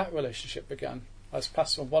how that relationship began. I was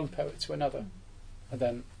passed from one poet to another, and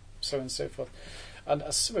then so on and so forth. And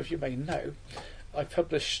as some of you may know, I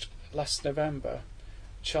published last November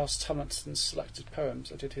Charles Tomlinson's selected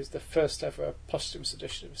poems. I did the first ever posthumous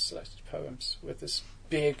edition of his selected poems with this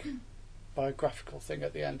big biographical thing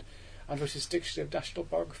at the end, and with his Dictionary of National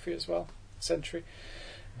Biography as well, century.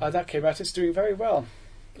 That came out. It's doing very well.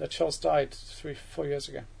 Charles died 3-4 years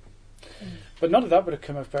ago. But none of that would have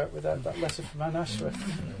come about without that letter from Anne Ashworth.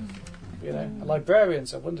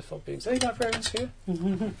 Librarians are wonderful beings. Any librarians here?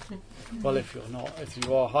 Well, if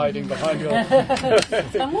you are hiding behind your...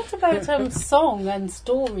 And what about song and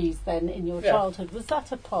stories then in your childhood? Was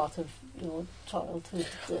that a part of your childhood?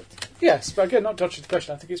 Yes, but again, not dodging the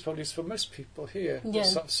question. I think it's probably for most people here.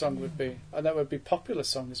 Yeah. What song would be, and that would be popular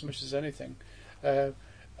song as much as anything.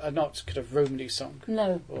 Not kind of Romany song,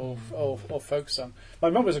 or folk song. My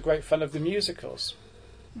mum was a great fan of the musicals.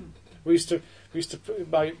 We used to.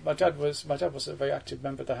 My dad was a very active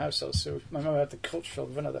member of the household, so my mum had the cultural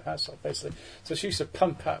run of the household basically. So she used to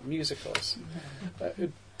pump out musicals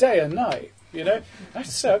day and night. I have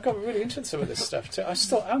to say, I've got really into some of this stuff too. I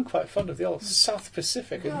still am quite fond of the old South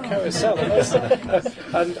Pacific and Carousel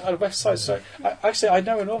and West Side Story. I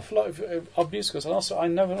know an awful lot of musicals, and also I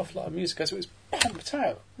know an awful lot of music as it was pumped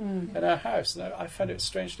out in our house, and I found it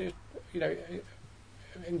strangely,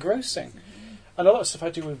 engrossing. And a lot of stuff I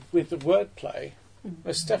do with the wordplay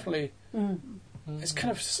is definitely. It's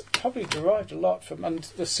kind of probably derived a lot from, and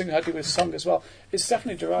the thing I do with song as well. It's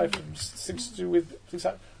definitely derived from things to do with things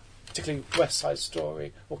like, particularly West Side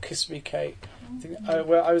Story or Kiss Me Kate,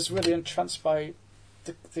 where I was really entranced by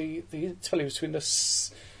the interplay between the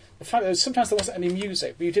fact that sometimes there wasn't any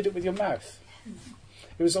music, but you did it with your mouth.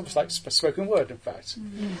 It was almost like spoken word, in fact.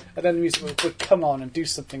 And then the music would come on and do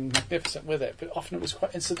something magnificent with it, but often it was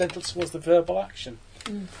quite incidental towards the verbal action.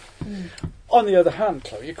 On the other hand,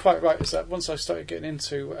 Chloe, you're quite right, is that once I started getting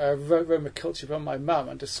into Roma culture from my mum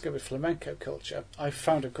and discovered flamenco culture, I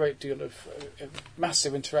found a great deal of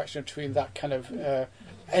massive interaction between that kind of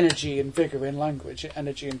energy and vigour in language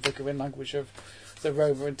of the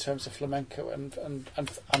Roma in terms of flamenco and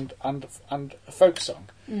folk song,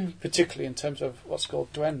 particularly in terms of what's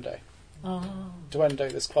called duende.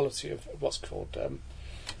 Duende, this quality of what's called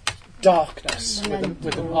darkness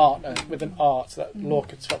with an art that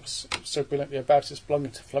Lorca talks so brilliantly about is belonging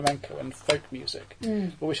to flamenco and folk music,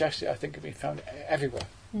 but which actually I think can be found everywhere.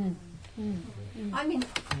 I mean,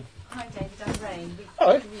 hi David,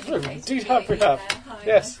 I'm Rain. Indeed, we have. Hi,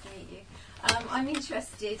 Yes. nice to meet you. I'm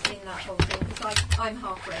interested in that whole thing because I'm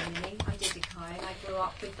half Romany. I'm Didakai, and I grew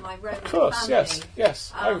up with my Roman Of course, family.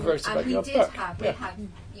 yes. I wrote about your book.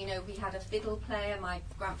 We had a fiddle player. My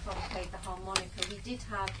grandfather played the harmonica. We did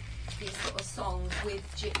have these sort of songs with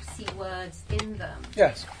gypsy words in them.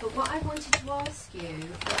 Yes. But what I wanted to ask you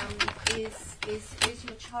is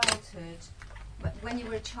your childhood. When you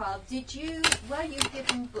were a child, were you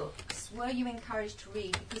given books? Were you encouraged to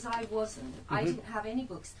read? Because I wasn't. Mm-hmm. I didn't have any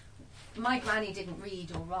books. My granny didn't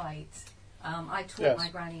read or write. I taught my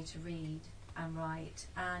granny to read and write,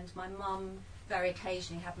 and my mum very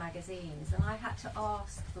occasionally had magazines, and I had to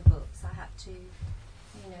ask for books. I had to,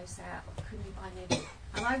 say, couldn't you buy me a book?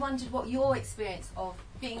 And I wondered what your experience of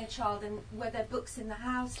being a child, and were there books in the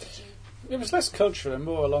house? Did you? It was less cultural and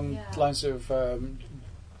more along the lines of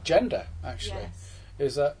gender, actually.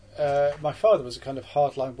 Is that my father was a kind of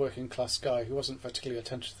hardline working class guy who wasn't particularly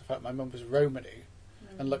attentive to the fact my mum was Romany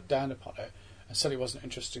and looked down upon it, and certainly wasn't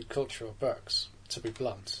interested in culture or books, to be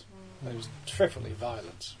blunt. And he was terrifically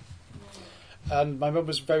violent. And my mum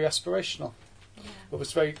was very aspirational, but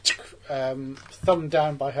was very thumbed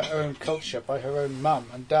down by her own culture, by her own mum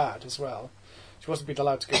and dad as well. She wasn't being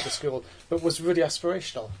allowed to go to school, but was really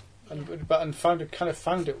aspirational, and found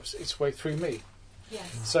its way through me.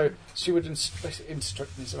 Yes. So she would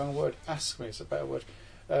instruct me, is the wrong word, ask me is a better word,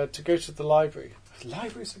 to go to the library.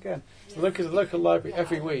 Libraries again. Yes. The local library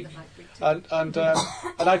every week. And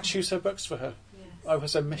I'd choose her books for her. Yes. I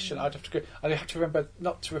was a mission. I'd have to go. I'd have to remember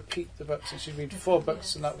not to repeat the books. And she'd read 4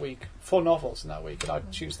 books in that week, 4 novels in that week, and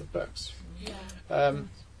I'd choose the books. Yeah.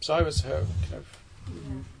 So I was her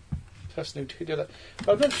person who did that.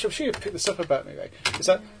 But I'm not sure she would pick this up about me, though. Is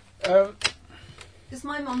that... because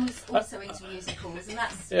my mum was also into musicals, and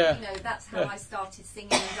that's that's how I started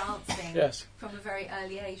singing and dancing from a very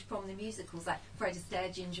early age, from the musicals like Fred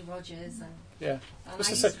Astaire, Ginger Rogers, and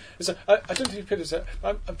I don't think you put it as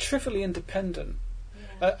I'm terrifically independent,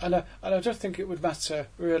 and I don't think it would matter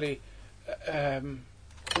really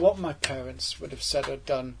what my parents would have said or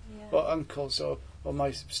done, or uncles or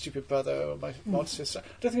my stupid brother or my modest sister. I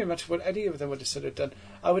don't think it mattered what any of them would have said or done.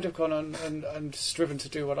 I would have gone on and striven to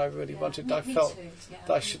do what I really wanted. I felt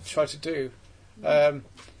that I should try to do. And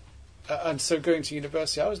so going to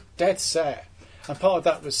university, I was dead set. And part of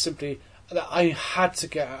that was simply that I had to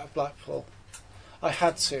get out of Blackpool. I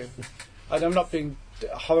had to. And I'm not being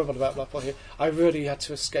horrible about Blackpool here. I really had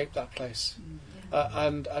to escape that place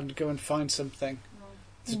and go and find something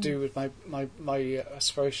to do with my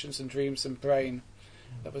aspirations and dreams and brain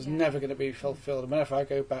that was never going to be fulfilled. And whenever I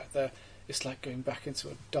go back there, it's like going back into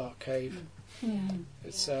a dark cave.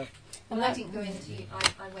 It's and I didn't go into.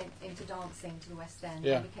 I went into dancing to the West End.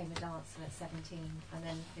 I became a dancer at 17, and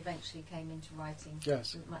then eventually came into writing.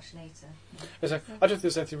 Yes. Much later. I don't think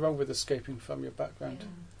there's anything wrong with escaping from your background.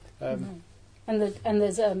 And there's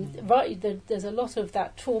there's a lot of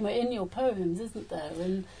that trauma in your poems, isn't there?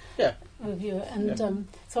 And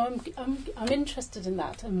so I'm interested in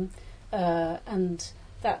that, and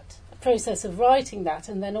that process of writing that,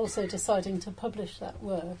 and then also deciding to publish that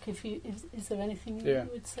work. Is there anything you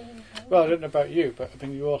would say about that? Well, I don't know about you, but I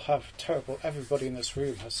mean, you all have terrible. Everybody in this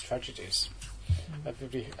room has tragedies.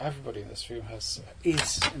 Everybody in this room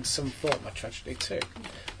is in some form a tragedy too,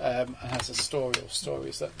 and has a story or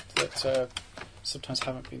stories that sometimes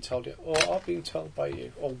haven't been told yet, or are being told by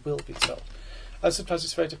you, or will be told. And sometimes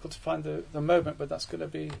it's very difficult to find the moment when that's going to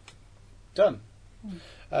be done.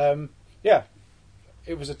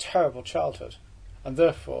 It was a terrible childhood, and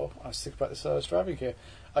therefore I was thinking about this as I was driving here.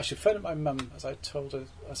 I should phone up my mum, as I phoned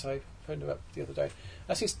her up the other day.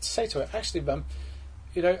 I should say to her, actually, Mum,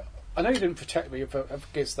 I know you didn't protect me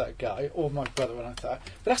against that guy or my brother or like that,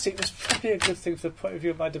 but actually it was probably a good thing from the point of view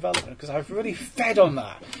of my development, because I've really fed on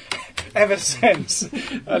that ever since,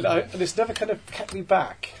 and it's never kind of kept me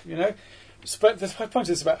back, But the point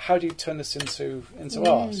is about how do you turn this into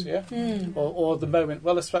art, or the moment.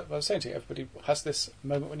 Well, that's what I was saying to you. Everybody has this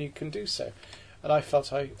moment when you can do so, and I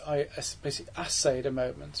felt I basically essayed a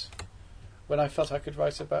moment when I felt I could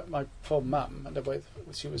write about my poor mum and the way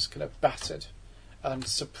that she was kind of battered and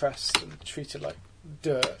suppressed and treated like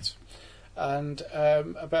dirt, and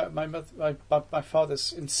about my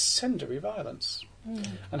father's incendiary violence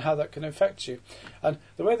and how that can affect you, and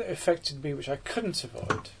the way that it affected me, which I couldn't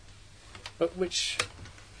avoid, but which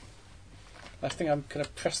I think I'm kind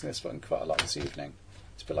of pressing this button quite a lot this evening.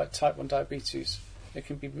 It's a bit like type 1 diabetes. It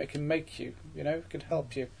can make you, it can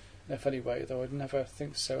help you in a funny way, though I'd never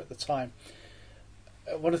think so at the time.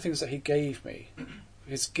 One of the things that he gave me,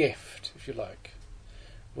 his gift, if you like,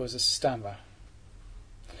 was a stammer.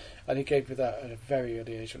 And he gave me that at a very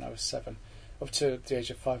early age when I was 7. up to the age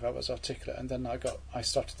of 5 I was articulate, and then I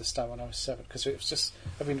started to stammer when I was 7, because it was just,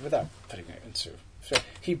 without putting it into, so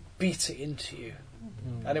he beat it into you,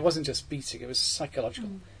 and it wasn't just beating; it was psychological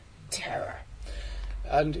terror,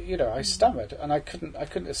 and I stammered, and I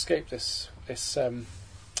couldn't escape this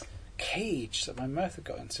cage that my mouth had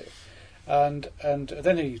got into. And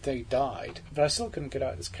then he died, but I still couldn't get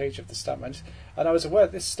out of this cage of the stammer. And I was aware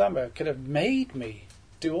that this stammer could have made me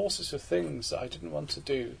do all sorts of things that I didn't want to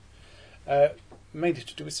do, mainly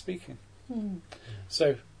to do with speaking.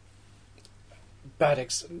 So, bad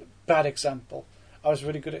example. I was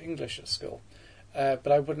really good at English at school,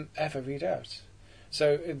 but I wouldn't ever read out.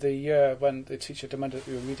 So in the year when the teacher demanded that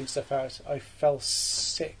we were reading stuff out, I fell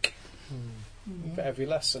sick for every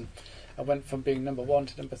lesson. I went from being number 1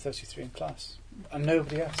 to number 33 in class, and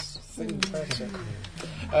nobody asked a thing about it.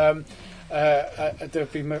 There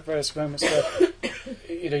have been various moments where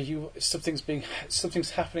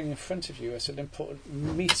something's happening in front of you. It's an important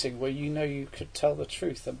meeting where you could tell the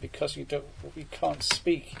truth, and because you can't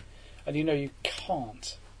speak, and you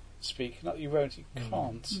can't speak, not you won't, you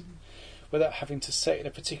can't, without having to say it in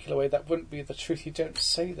a particular way that wouldn't be the truth. You don't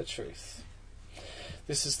say the truth.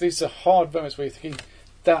 These are hard moments where you're thinking,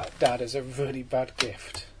 that is a really bad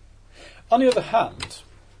gift. On the other hand,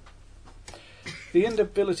 the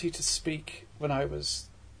inability to speak when I was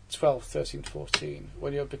 12, 13, 14,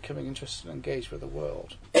 when you're becoming interested and engaged with the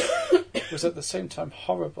world, was at the same time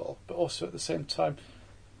horrible, but also at the same time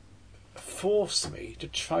forced me to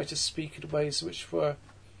try to speak in ways which were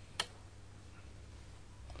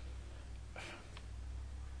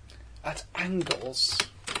at angles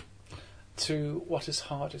to what is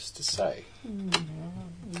hardest to say.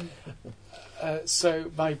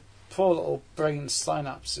 So my poor little brain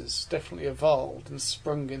synapses definitely evolved and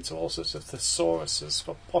sprung into all sorts of thesauruses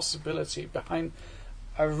for possibility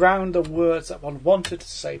around the words that one wanted to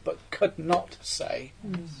say but could not say.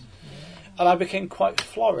 And I became quite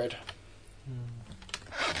florid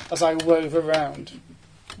as I wove around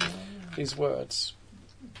these words.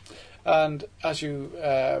 And as you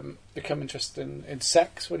become interested in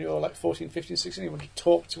sex when you're like 14, 15, 16, you want to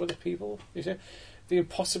talk to other people, the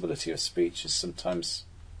impossibility of speech is sometimes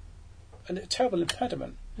a terrible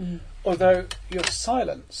impediment. Although your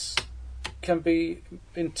silence can be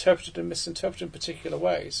interpreted and misinterpreted in particular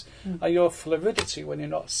ways, and your floridity when you're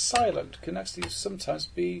not silent can actually sometimes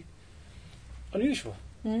be unusual,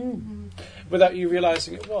 without you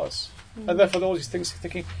realising it was. And therefore all these things,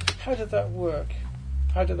 thinking, how did that work?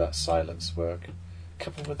 How did that silence work,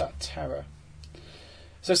 coupled with that terror?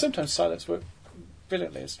 So sometimes silence works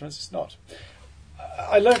brilliantly, and sometimes it's not.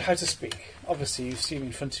 I learned how to speak. Obviously, you see me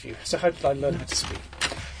in front of you. So how did I learn how to speak?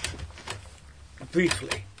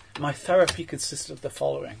 Briefly, my therapy consisted of the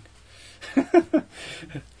following.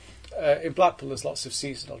 In Blackpool, there's lots of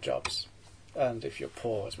seasonal jobs. And if you're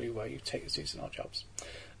poor, as we were, you take the seasonal jobs.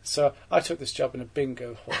 So I took this job in a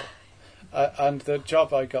bingo hall. And the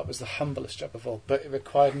job I got was the humblest job of all, but it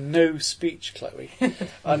required no speech, Chloe.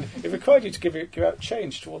 And it required you to give out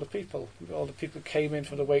change to all the people. All the people came in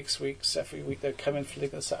for the Wakes Weeks every week. They'd come in for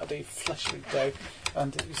the Saturday fleshly day,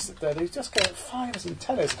 and you sit there. They just get out 5s and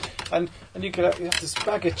 10s, and you have this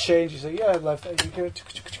bag of change. You say, "Yeah, I love that."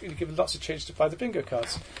 You give lots of change to buy the bingo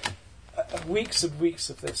cards. Weeks and weeks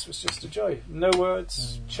of this was just a joy. No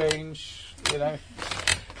words, change,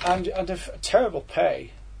 and a terrible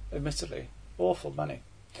pay. Admittedly, awful money.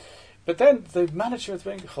 But then the manager of the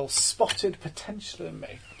bingo hall spotted potential in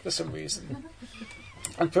me for some reason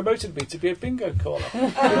and promoted me to be a bingo caller.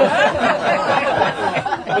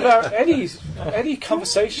 Without any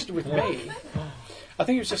conversation with me. I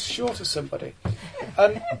think he was just short of somebody.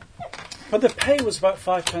 But the pay was about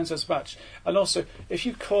 £5 as much. And also, if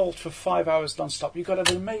you called for 5 hours non-stop, you got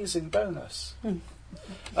an amazing bonus.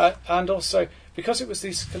 And also, because it was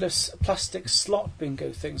these kind of plastic slot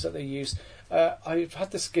bingo things that they used, I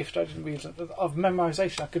had this gift I didn't read of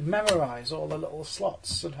memorisation. I could memorise all the little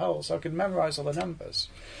slots and holes. So I could memorise all the numbers.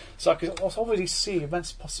 So I could already see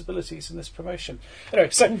immense possibilities in this promotion.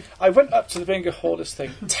 Anyway, so I went up to the bingo hall, this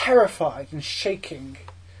thing, terrified and shaking,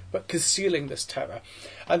 but concealing this terror.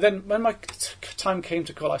 And then when my time came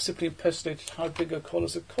to call, I simply impersonated how bingo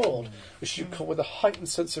callers are called, which you call with a heightened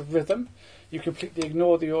sense of rhythm. You completely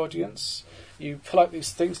ignore the audience. You pull out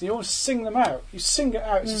these things and you always sing them out. You sing it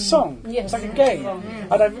out. It's a song. Yes. It's like a game.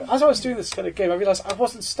 And as I was doing this kind of game, I realised I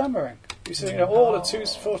wasn't stammering. You see, all the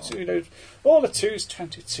 2's 42, all the 2's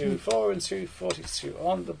 22, 4 and 2, 42,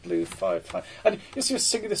 on the blue 5. And you see, you're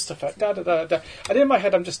singing this stuff out, da da da da. And in my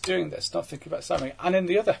head, I'm just doing this, not thinking about something. And in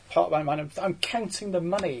the other part of my mind, I'm counting the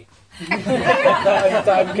money that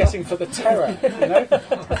I'm getting for the terror,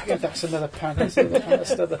 That's another pound, that's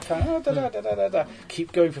another pound, oh, da da da da da da.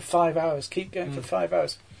 Keep going for 5 hours, keep going for 5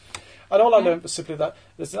 hours. And all I learned was simply that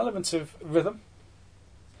there's an element of rhythm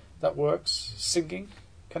that works, singing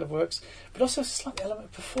kind of works, but also a slight element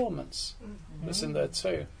of performance that's in there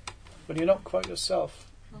too, when you're not quite yourself.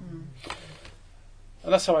 And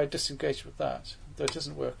that's how I disengage with that. Though it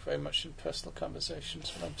doesn't work very much in personal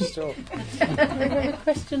conversations, but I'm still... We have a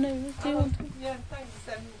question over. Do you want to? Yeah, thanks.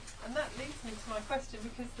 And that leads me to my question,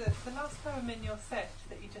 because the last poem in your set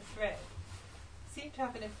that you just read seemed to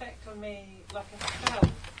have an effect on me like a spell.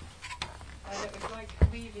 And it was like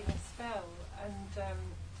weaving a spell. And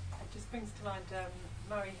it just brings to mind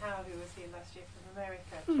Murray Howe, who was here last year from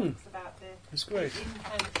America, talks about the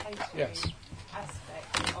incantation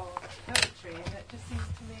aspect of poetry. And it just seems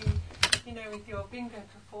to me, with your bingo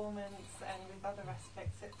performance and with other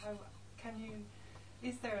aspects,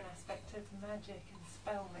 is there an aspect of magic and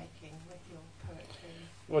spell making with your poetry?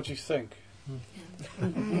 What do you think? I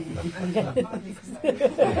think so.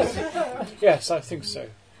 Yes, I think so.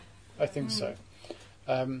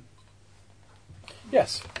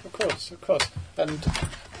 Yes, of course.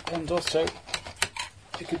 And also,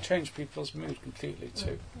 it could change people's mood completely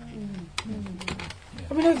too.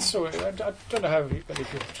 I mean, that's so. I don't know how many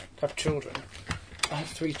people have children. I have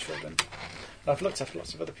 3 children. I've looked at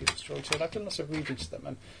lots of other people's children too, and I've done lots of reading to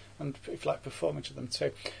them and if like performing to them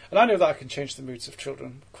too. And I know that I can change the moods of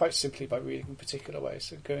children quite simply by reading in particular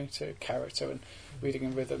ways and going to character and reading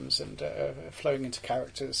in rhythms and flowing into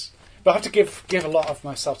characters. But I have to give a lot of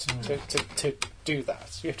myself to do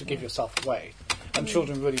that. You have to give yourself away. And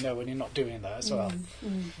children really know when you're not doing that as well.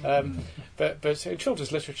 But in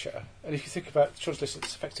children's literature, and if you think about children's literature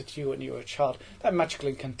that's affected you when you were a child, that magical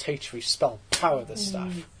incantatory spell power, this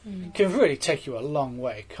stuff, can really take you a long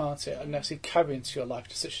way, can't it? And actually carry into your life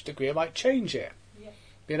to such a degree, it might change it.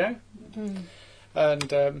 And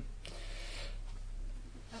And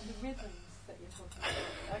the rhythms that you're talking about,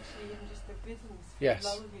 actually even just the rhythms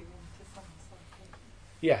lull you into something.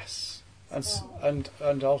 Yes.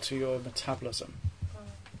 And alter your metabolism,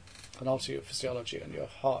 and alter your physiology and your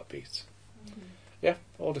heartbeat. Yeah,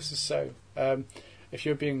 all this is so. If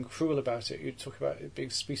you're being cruel about it, you talk about it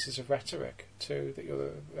being species of rhetoric too that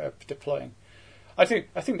you're deploying. I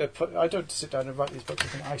think that I don't sit down and write these books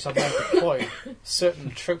and I deploy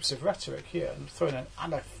certain tropes of rhetoric here and throw in an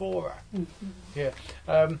anaphora here.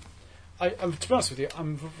 I'm to be honest with you,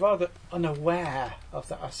 I'm rather unaware of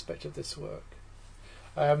that aspect of this work.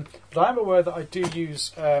 But I am aware that I do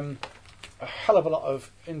use a hell of a lot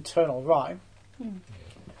of internal rhyme,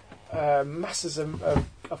 masses of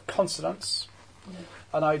consonants,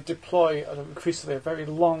 and I deploy increasingly a very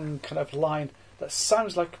long kind of line that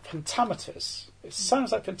sounds like pentameters. It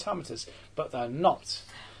sounds like pentameters, but they're not.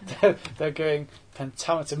 They're going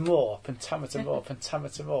pentameter more, pentameter more,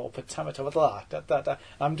 pentameter more, pentameter blah, da, da, da.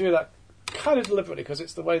 I'm doing that kind of deliberately because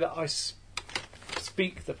it's the way that I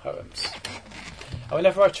speak the poems. And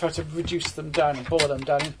whenever I try to reduce them down and boil them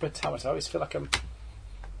down into pentameter, I always feel like I'm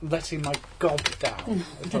letting my gob down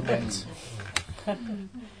a little bit.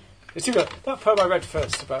 You see, that poem I read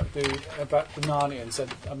first about the Narnians and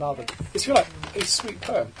Malvern, it's like a sweet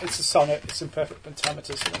poem. It's a sonnet. It's in perfect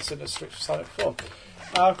pentameters and it's in a strict sonnet form.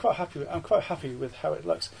 I'm quite happy with how it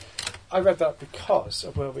looks. I read that because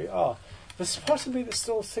of where we are. There's part of me that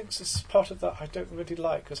still thinks it's part of that I don't really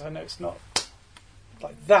like because I know it's not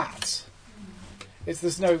like that.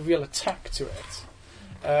 There's no real attack to it,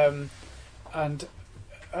 and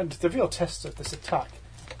the real test of this attack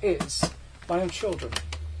is my own children.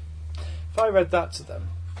 If I read that to them,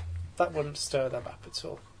 that wouldn't stir them up at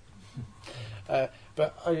all.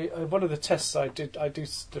 But one of the tests I do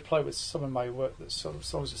deploy with some of my work that's sort of,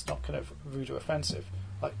 as long as it's not kind of rude or offensive,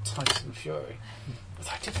 like Tyson Fury. But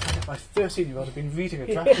I did find out my 13-year-old had been reading a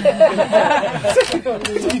draft.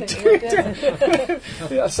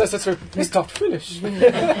 I said to him, "It's not finished."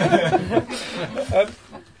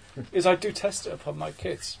 Is I do test it upon my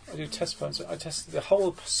kids. I do test poems. I test the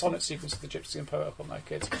whole sonnet sequence of the Gypsy poem upon my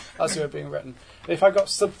kids as they were being written. And if I got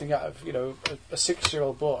something out of a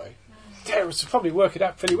 6-year-old boy, it was probably working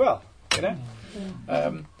out pretty well,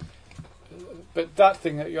 But that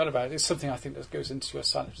thing that you're on about is something I think that goes into your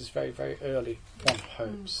sonnet, which is very, very early, one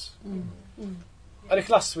hopes. And it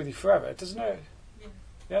lasts with you forever, doesn't it? Yeah.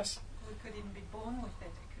 Yes? We could even be born with it.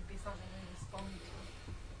 It could be something we respond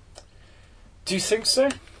to. Do you think so?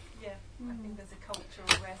 Yeah. I think there's a cultural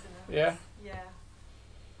resonance. Yeah. Yeah.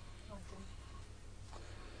 I do.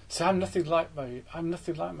 So I'm nothing like my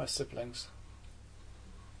siblings.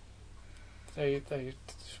 They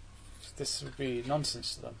this would be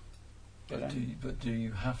nonsense to them. But do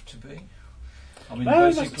you have to be? I mean, No,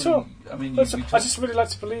 basically, not at all. I mean, I just really like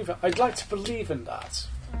to believe it. I'd like to believe in that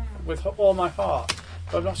with all my heart,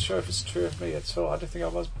 but I'm not sure if it's true of me at all. I don't think I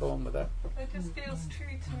was born with it. It just feels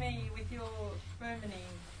true to me with your Romany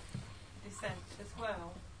descent as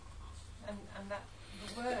well, and that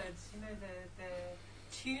the words, you know, the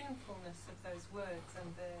tunefulness of those words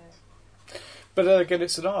and the. But then again,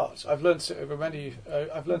 it's an art. I've learnt it over many.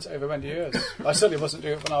 Years. I certainly wasn't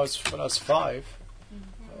doing it when I was 5.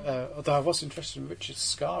 Although I was interested in Richard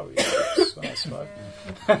Scarry when I was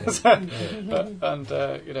 5.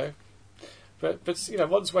 But you know,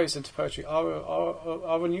 one's ways into poetry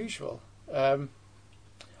are unusual, and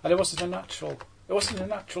it wasn't a natural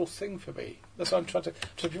thing for me. That's why I'm trying to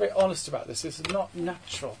be very honest about this. This is not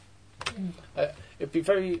natural. It'd be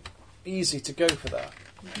very easy to go for that.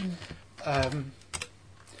 And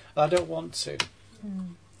I don't want to.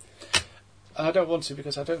 And I don't want to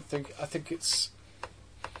because I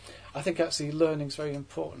think actually learning's very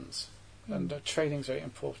important, and training's very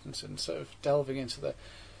important, and sort of delving into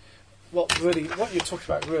what you're talking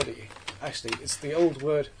about really, actually, is the old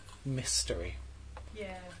word mystery.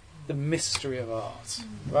 Yeah. The mystery of art,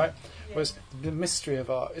 right? Yeah. Whereas the mystery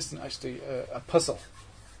of art isn't actually a puzzle.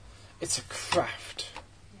 It's a craft.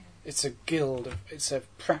 Yeah. It's a guild. It's a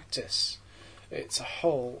practice. It's a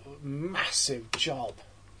whole massive job.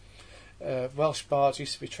 Welsh bards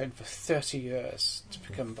used to be trained for 30 years to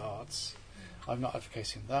become bards. I'm not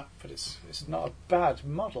advocating that, but it's not a bad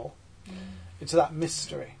model. It's that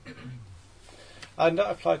mystery. And that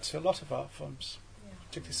applied to a lot of art forms,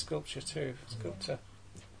 particularly sculpture too. Sculpture.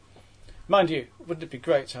 Mind you, wouldn't it be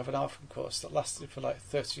great to have an art form course that lasted for like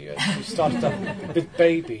 30 years? We started up with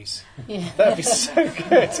babies. Yeah. That'd be so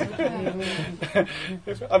good.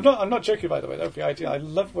 I'm not joking, by the way. That would be ideal. I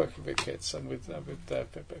love working with kids and with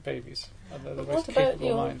babies. And they're the most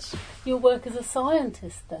capable minds. Your work as a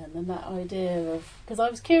scientist, then, and that idea of, because I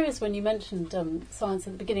was curious when you mentioned science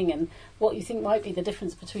at the beginning, and what you think might be the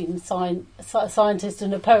difference between a scientist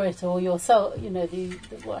and a poet, or yourself. You know,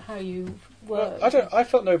 how you work. I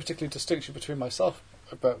felt no particular distinction between myself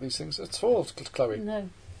about these things at all, Chloe. No.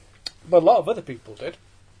 But a lot of other people did.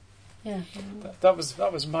 Yeah. That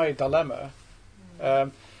was my dilemma,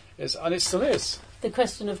 and it still is. The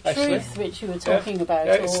question of truth, which you were talking about.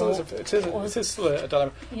 Yeah, it is still a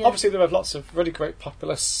dilemma. Yeah. Obviously, there are lots of really great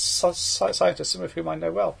popular scientists, some of whom I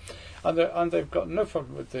know well, and they've got no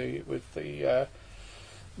problem with the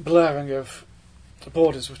blurring of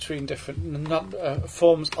borders between different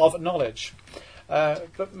forms of knowledge.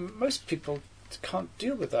 But most people can't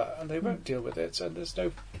deal with that, and they won't deal with it, and there's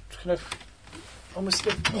no kind of almost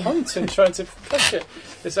a point in trying to push it.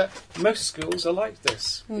 Is that most schools are like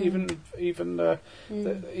this. Even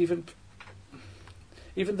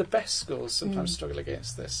the best schools sometimes struggle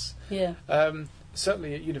against this. Yeah.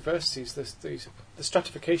 Certainly at universities, the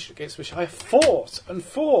stratification against which I fought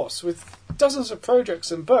with dozens of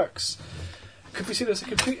projects and books could be seen as a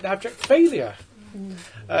complete and abject failure.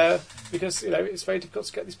 Because it's very difficult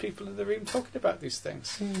to get these people in the room talking about these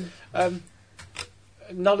things.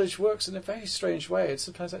 Knowledge works in a very strange way, and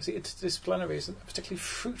sometimes actually interdisciplinary isn't a particularly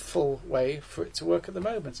fruitful way for it to work at the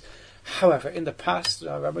moment. However, in the past,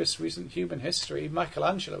 our most recent human history,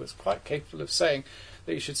 Michelangelo was quite capable of saying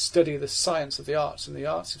that you should study the science of the arts and the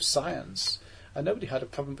arts of science, and nobody had a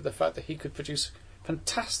problem with the fact that he could produce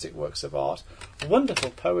fantastic works of art, wonderful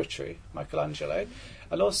poetry, Michelangelo,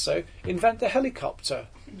 and also invent the helicopter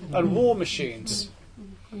and war machines.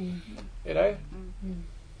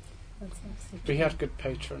 But he had good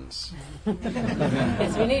patrons.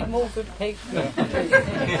 Yes, we need more good patrons.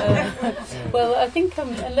 Well, I think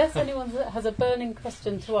unless anyone has a burning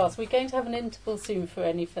question to ask, we're going to have an interval soon for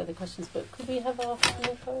any further questions, but could we have our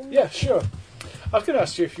final poem? Yeah, sure. I was going to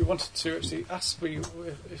ask you if you wanted to actually ask me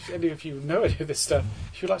if any of you know any of this stuff,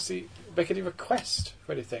 if you'd like to make any request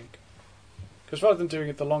for anything. Because rather than doing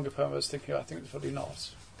it the longer poem I was thinking, I think it's probably not,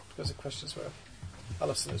 because the questions were...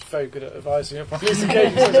 Alison is very good at advising up on these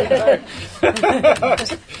occasions, as you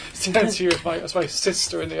know. Turn to you as my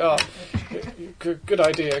sister in the art. Good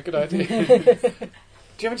idea. Do you have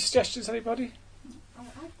any suggestions, anybody?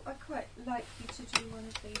 I quite like you to do one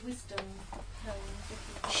of the wisdom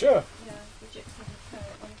poems. Sure. Yeah, the Gypsy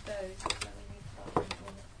poet, one of those.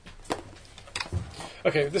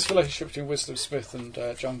 Okay, this relationship between Wisdom Smith and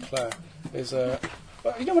John Clare is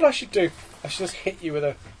well, you know what I should do? I should just hit you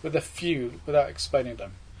with a few without explaining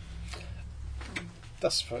them.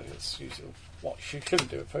 That's usually what you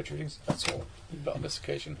shouldn't do at poetry readings at all. But on this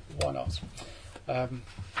occasion, why not?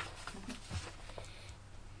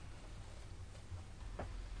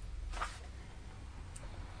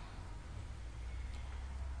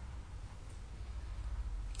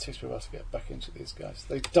 It takes me a while to get back into these guys.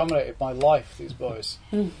 They dominated my life, these boys.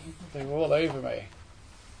 They were all over me.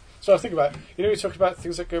 So I think about, you talk about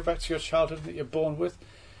things that go back to your childhood that you're born with.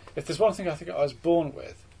 If there's one thing I think I was born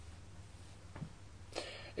with,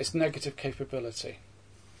 it's negative capability.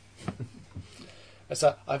 It's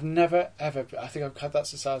that I've never, ever, I think I've had that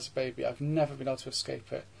since I was a baby, I've never been able to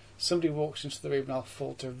escape it. Somebody walks into the room and I'll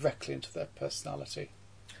fall directly into their personality.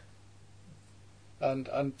 And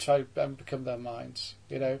try and become their minds,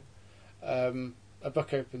 A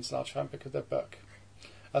book opens and I'll try and become their book.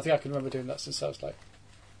 I think I can remember doing that since I was like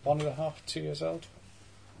 1.5, 2 years old.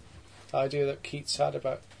 The idea that Keats had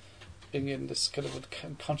about being in this kind of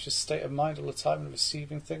unconscious state of mind all the time and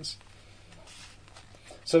receiving things.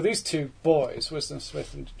 So these two boys, Wisdom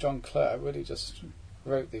Smith and John Clare, really just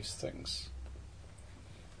wrote these things.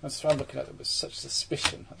 And so I'm looking at them with such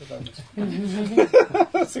suspicion at the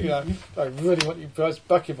moment. So, I really want you guys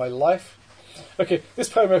back in my life. Okay, this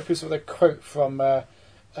poem opens with a quote from the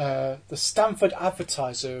Stamford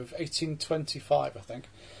Advertiser of 1825, I think.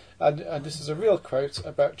 And this is a real quote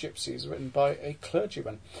about gypsies written by a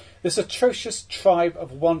clergyman. This atrocious tribe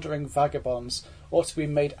of wandering vagabonds ought to be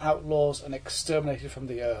made outlaws and exterminated from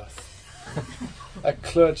the earth. A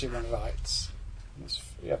clergyman writes.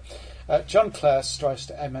 John Clare strides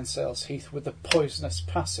to Emmonsales Heath with the poisonous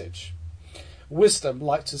passage. Wisdom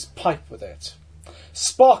lights his pipe with it.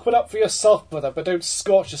 Spark one up for yourself, brother, but don't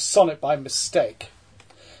scorch a sonnet by mistake.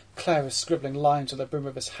 Clare is scribbling lines on the brim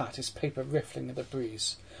of his hat, his paper riffling in the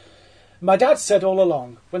breeze. My dad said all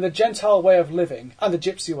along, when the Gentile way of living and the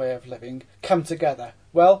gypsy way of living come together,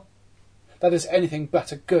 well, that is anything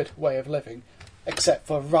but a good way of living, except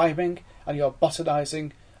for rhyming and your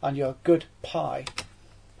botanising and your good pie.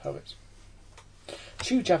 Poet.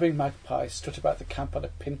 Two jabbing magpies strut about the camp on a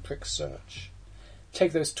pinprick search.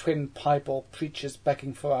 Take those twin piebald preachers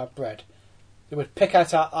begging for our bread. They would pick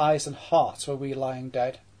out our eyes and hearts were we lying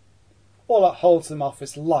dead. All that holds them off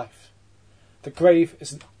is life. The grave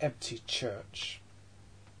is an empty church.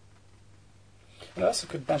 And that's a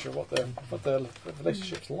good measure of what the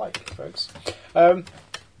relationship's like, folks.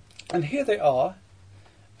 And here they are,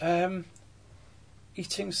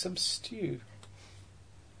 eating some stew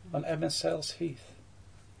on Emmonsales Heath.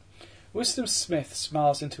 Wisdom Smith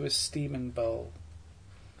smiles into his steaming bowl.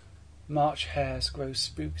 March hares grow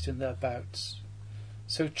spooked in their bouts,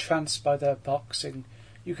 so tranced by their boxing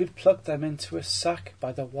you could plug them into a sack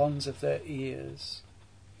by the wands of their ears.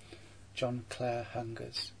 John Clare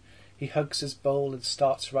hungers. He hugs his bowl and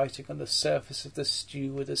starts writing on the surface of the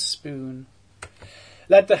stew with a spoon.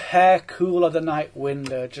 Let the hare cool on the night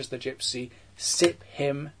wind, urges the gypsy. Sip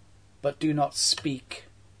him, but do not speak.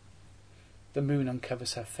 The moon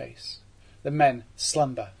uncovers her face. The men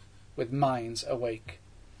slumber, with minds awake.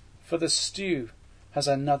 For the stew has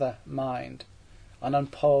another mind, and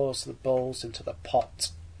unpours the bowls into the pot,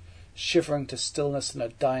 shivering to stillness in a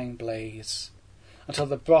dying blaze, until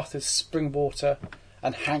the broth is spring water,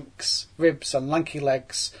 and hanks, ribs, and lanky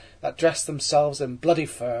legs that dress themselves in bloody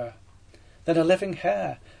fur. Then a living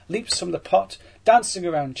hare leaps from the pot, dancing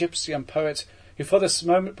around gypsy and poet, who for this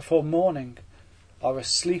moment before morning are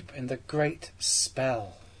asleep in the great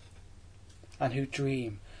spell, and who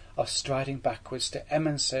dream of striding backwards to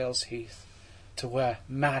Emmonsales Heath, to where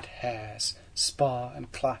mad hares spar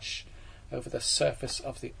and clash over the surface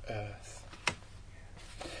of the earth.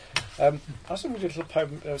 I was going to do a little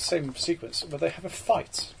poem, same sequence, where they have a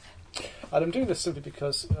fight. And I'm doing this simply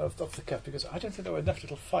because of the cuff, because I don't think there were enough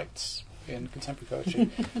little fights in contemporary poetry.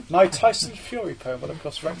 My Tyson Fury poem will, of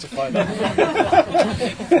course, rectify that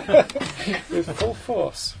with full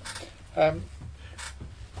force.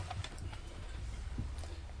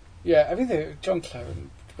 Everything. John Clare and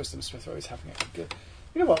Wisdom Smith are always having it good.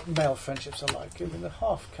 You know what male friendships are like? I mean, they're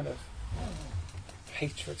half kind of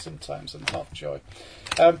hatred sometimes and half joy.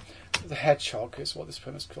 The hedgehog is what this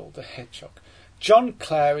poem is called. The hedgehog. John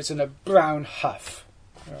Clare is in a brown huff.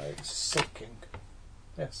 Right, sulking.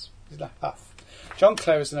 Yes, he's in a huff. John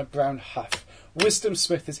Clare is in a brown huff. Wisdom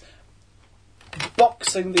Smith is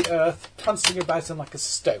boxing the earth, prancing about him like a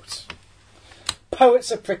stoat.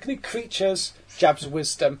 Poets are prickly creatures, jabs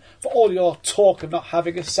Wisdom, for all your talk of not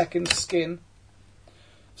having a second skin.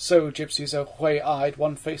 So gypsies are whey-eyed,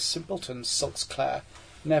 one-faced simpletons, sulks Clare.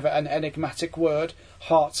 Never an enigmatic word,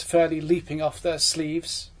 hearts fairly leaping off their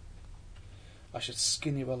sleeves. I should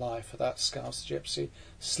skin you alive for that, scowls the gypsy.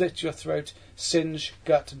 Slit your throat, singe,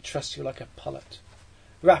 gut, and truss you like a pullet.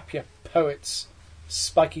 wrap your poet's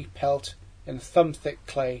spiky pelt in thumb-thick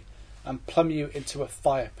clay and plumb you into a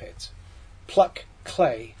fire pit. Pluck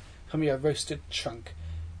clay from your roasted trunk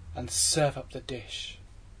and serve up the dish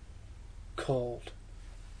called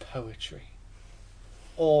poetry.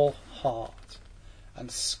 All heart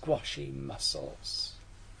and squashy muscles.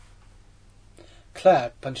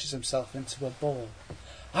 Claire punches himself into a ball.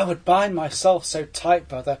 I would bind myself so tight,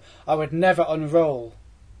 brother, I would never unroll.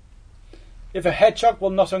 If a hedgehog will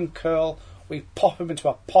not uncurl, we pop him into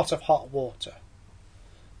a pot of hot water.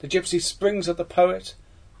 The gypsy springs at the poet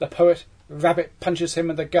rabbit punches him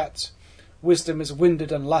in the gut. Wisdom is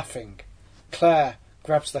winded and laughing. Claire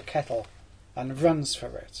grabs the kettle and runs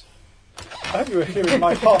for it. I hope you were hearing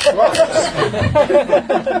my half rhymes.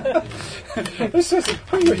 This is, I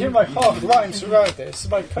hope you were hearing my half rhymes throughout this. This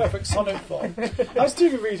is my perfect sonnet form. I was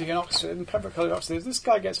doing a reading in Oxford, in Pembroke College, Oxford. This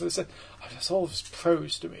guy gets with it and said, oh, that's all just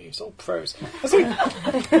prose to me. It's all prose. I was like,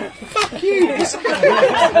 fuck you. I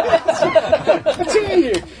tell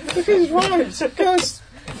you, look at his rhymes. Guys,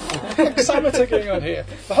 hexameter going on here.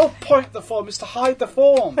 The whole point of the form is to hide the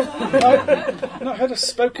form. Not heard a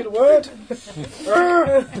spoken word.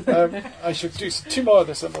 I should do two more of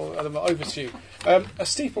this and I'm over to you. A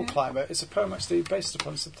Steeple Climber is a poem actually based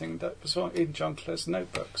upon something that was in John Clare's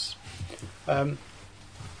notebooks. And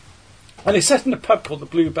it's set in a pub called the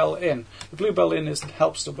Bluebell Inn. The Bluebell Inn is in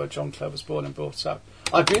Helpston, where John Clare was born and brought up.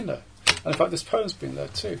 I've been there. And in fact, this poem's been there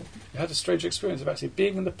too. I had a strange experience of actually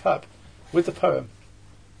being in the pub with the poem.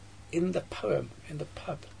 In the pub.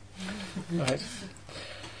 Right.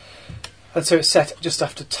 And so it's set just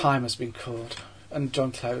after time has been called. And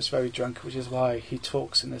John Clare was very drunk, which is why he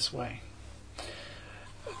talks in this way.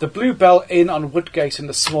 The Bluebell Inn on Woodgate in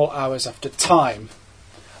the small hours after time.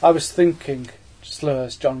 I was thinking,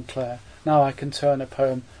 slurs John Clare, now I can turn a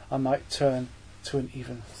poem, I might turn to an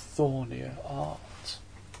even thornier art.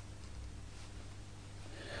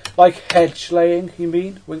 Like hedge laying, you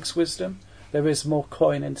mean, winks Wisdom? There is more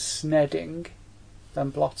coin in snedding than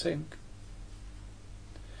blotting.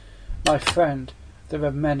 My friend, there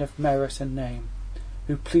are men of merit and name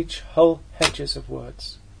who pleach whole hedges of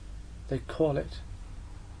words. They call it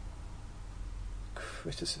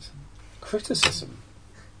criticism.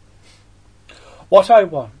 What I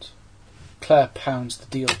want, Claire pounds the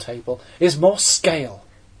deal table, is more scale.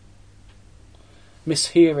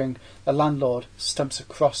 Mishearing, the landlord stumps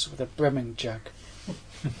across with a brimming jug.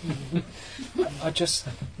 I just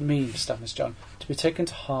mean, stammers John, to be taken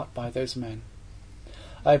to heart by those men.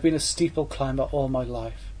 I have been a steeple climber all my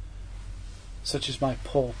life, such is my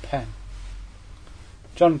poor pen.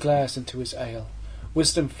 John glares into his ale.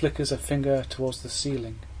 Wisdom flickers a finger towards the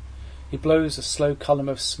ceiling. He blows a slow column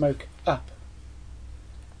of smoke up.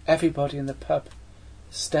 Everybody in the pub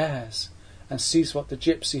stares and sees what the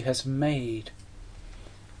gypsy has made.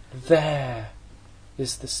 There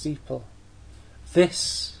is the steeple.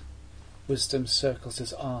 This, Wisdom circles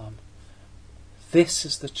his arm, this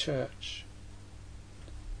is the church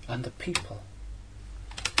and the people.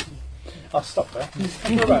 I'll stop there.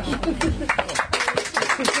 Thank you very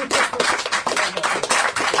much.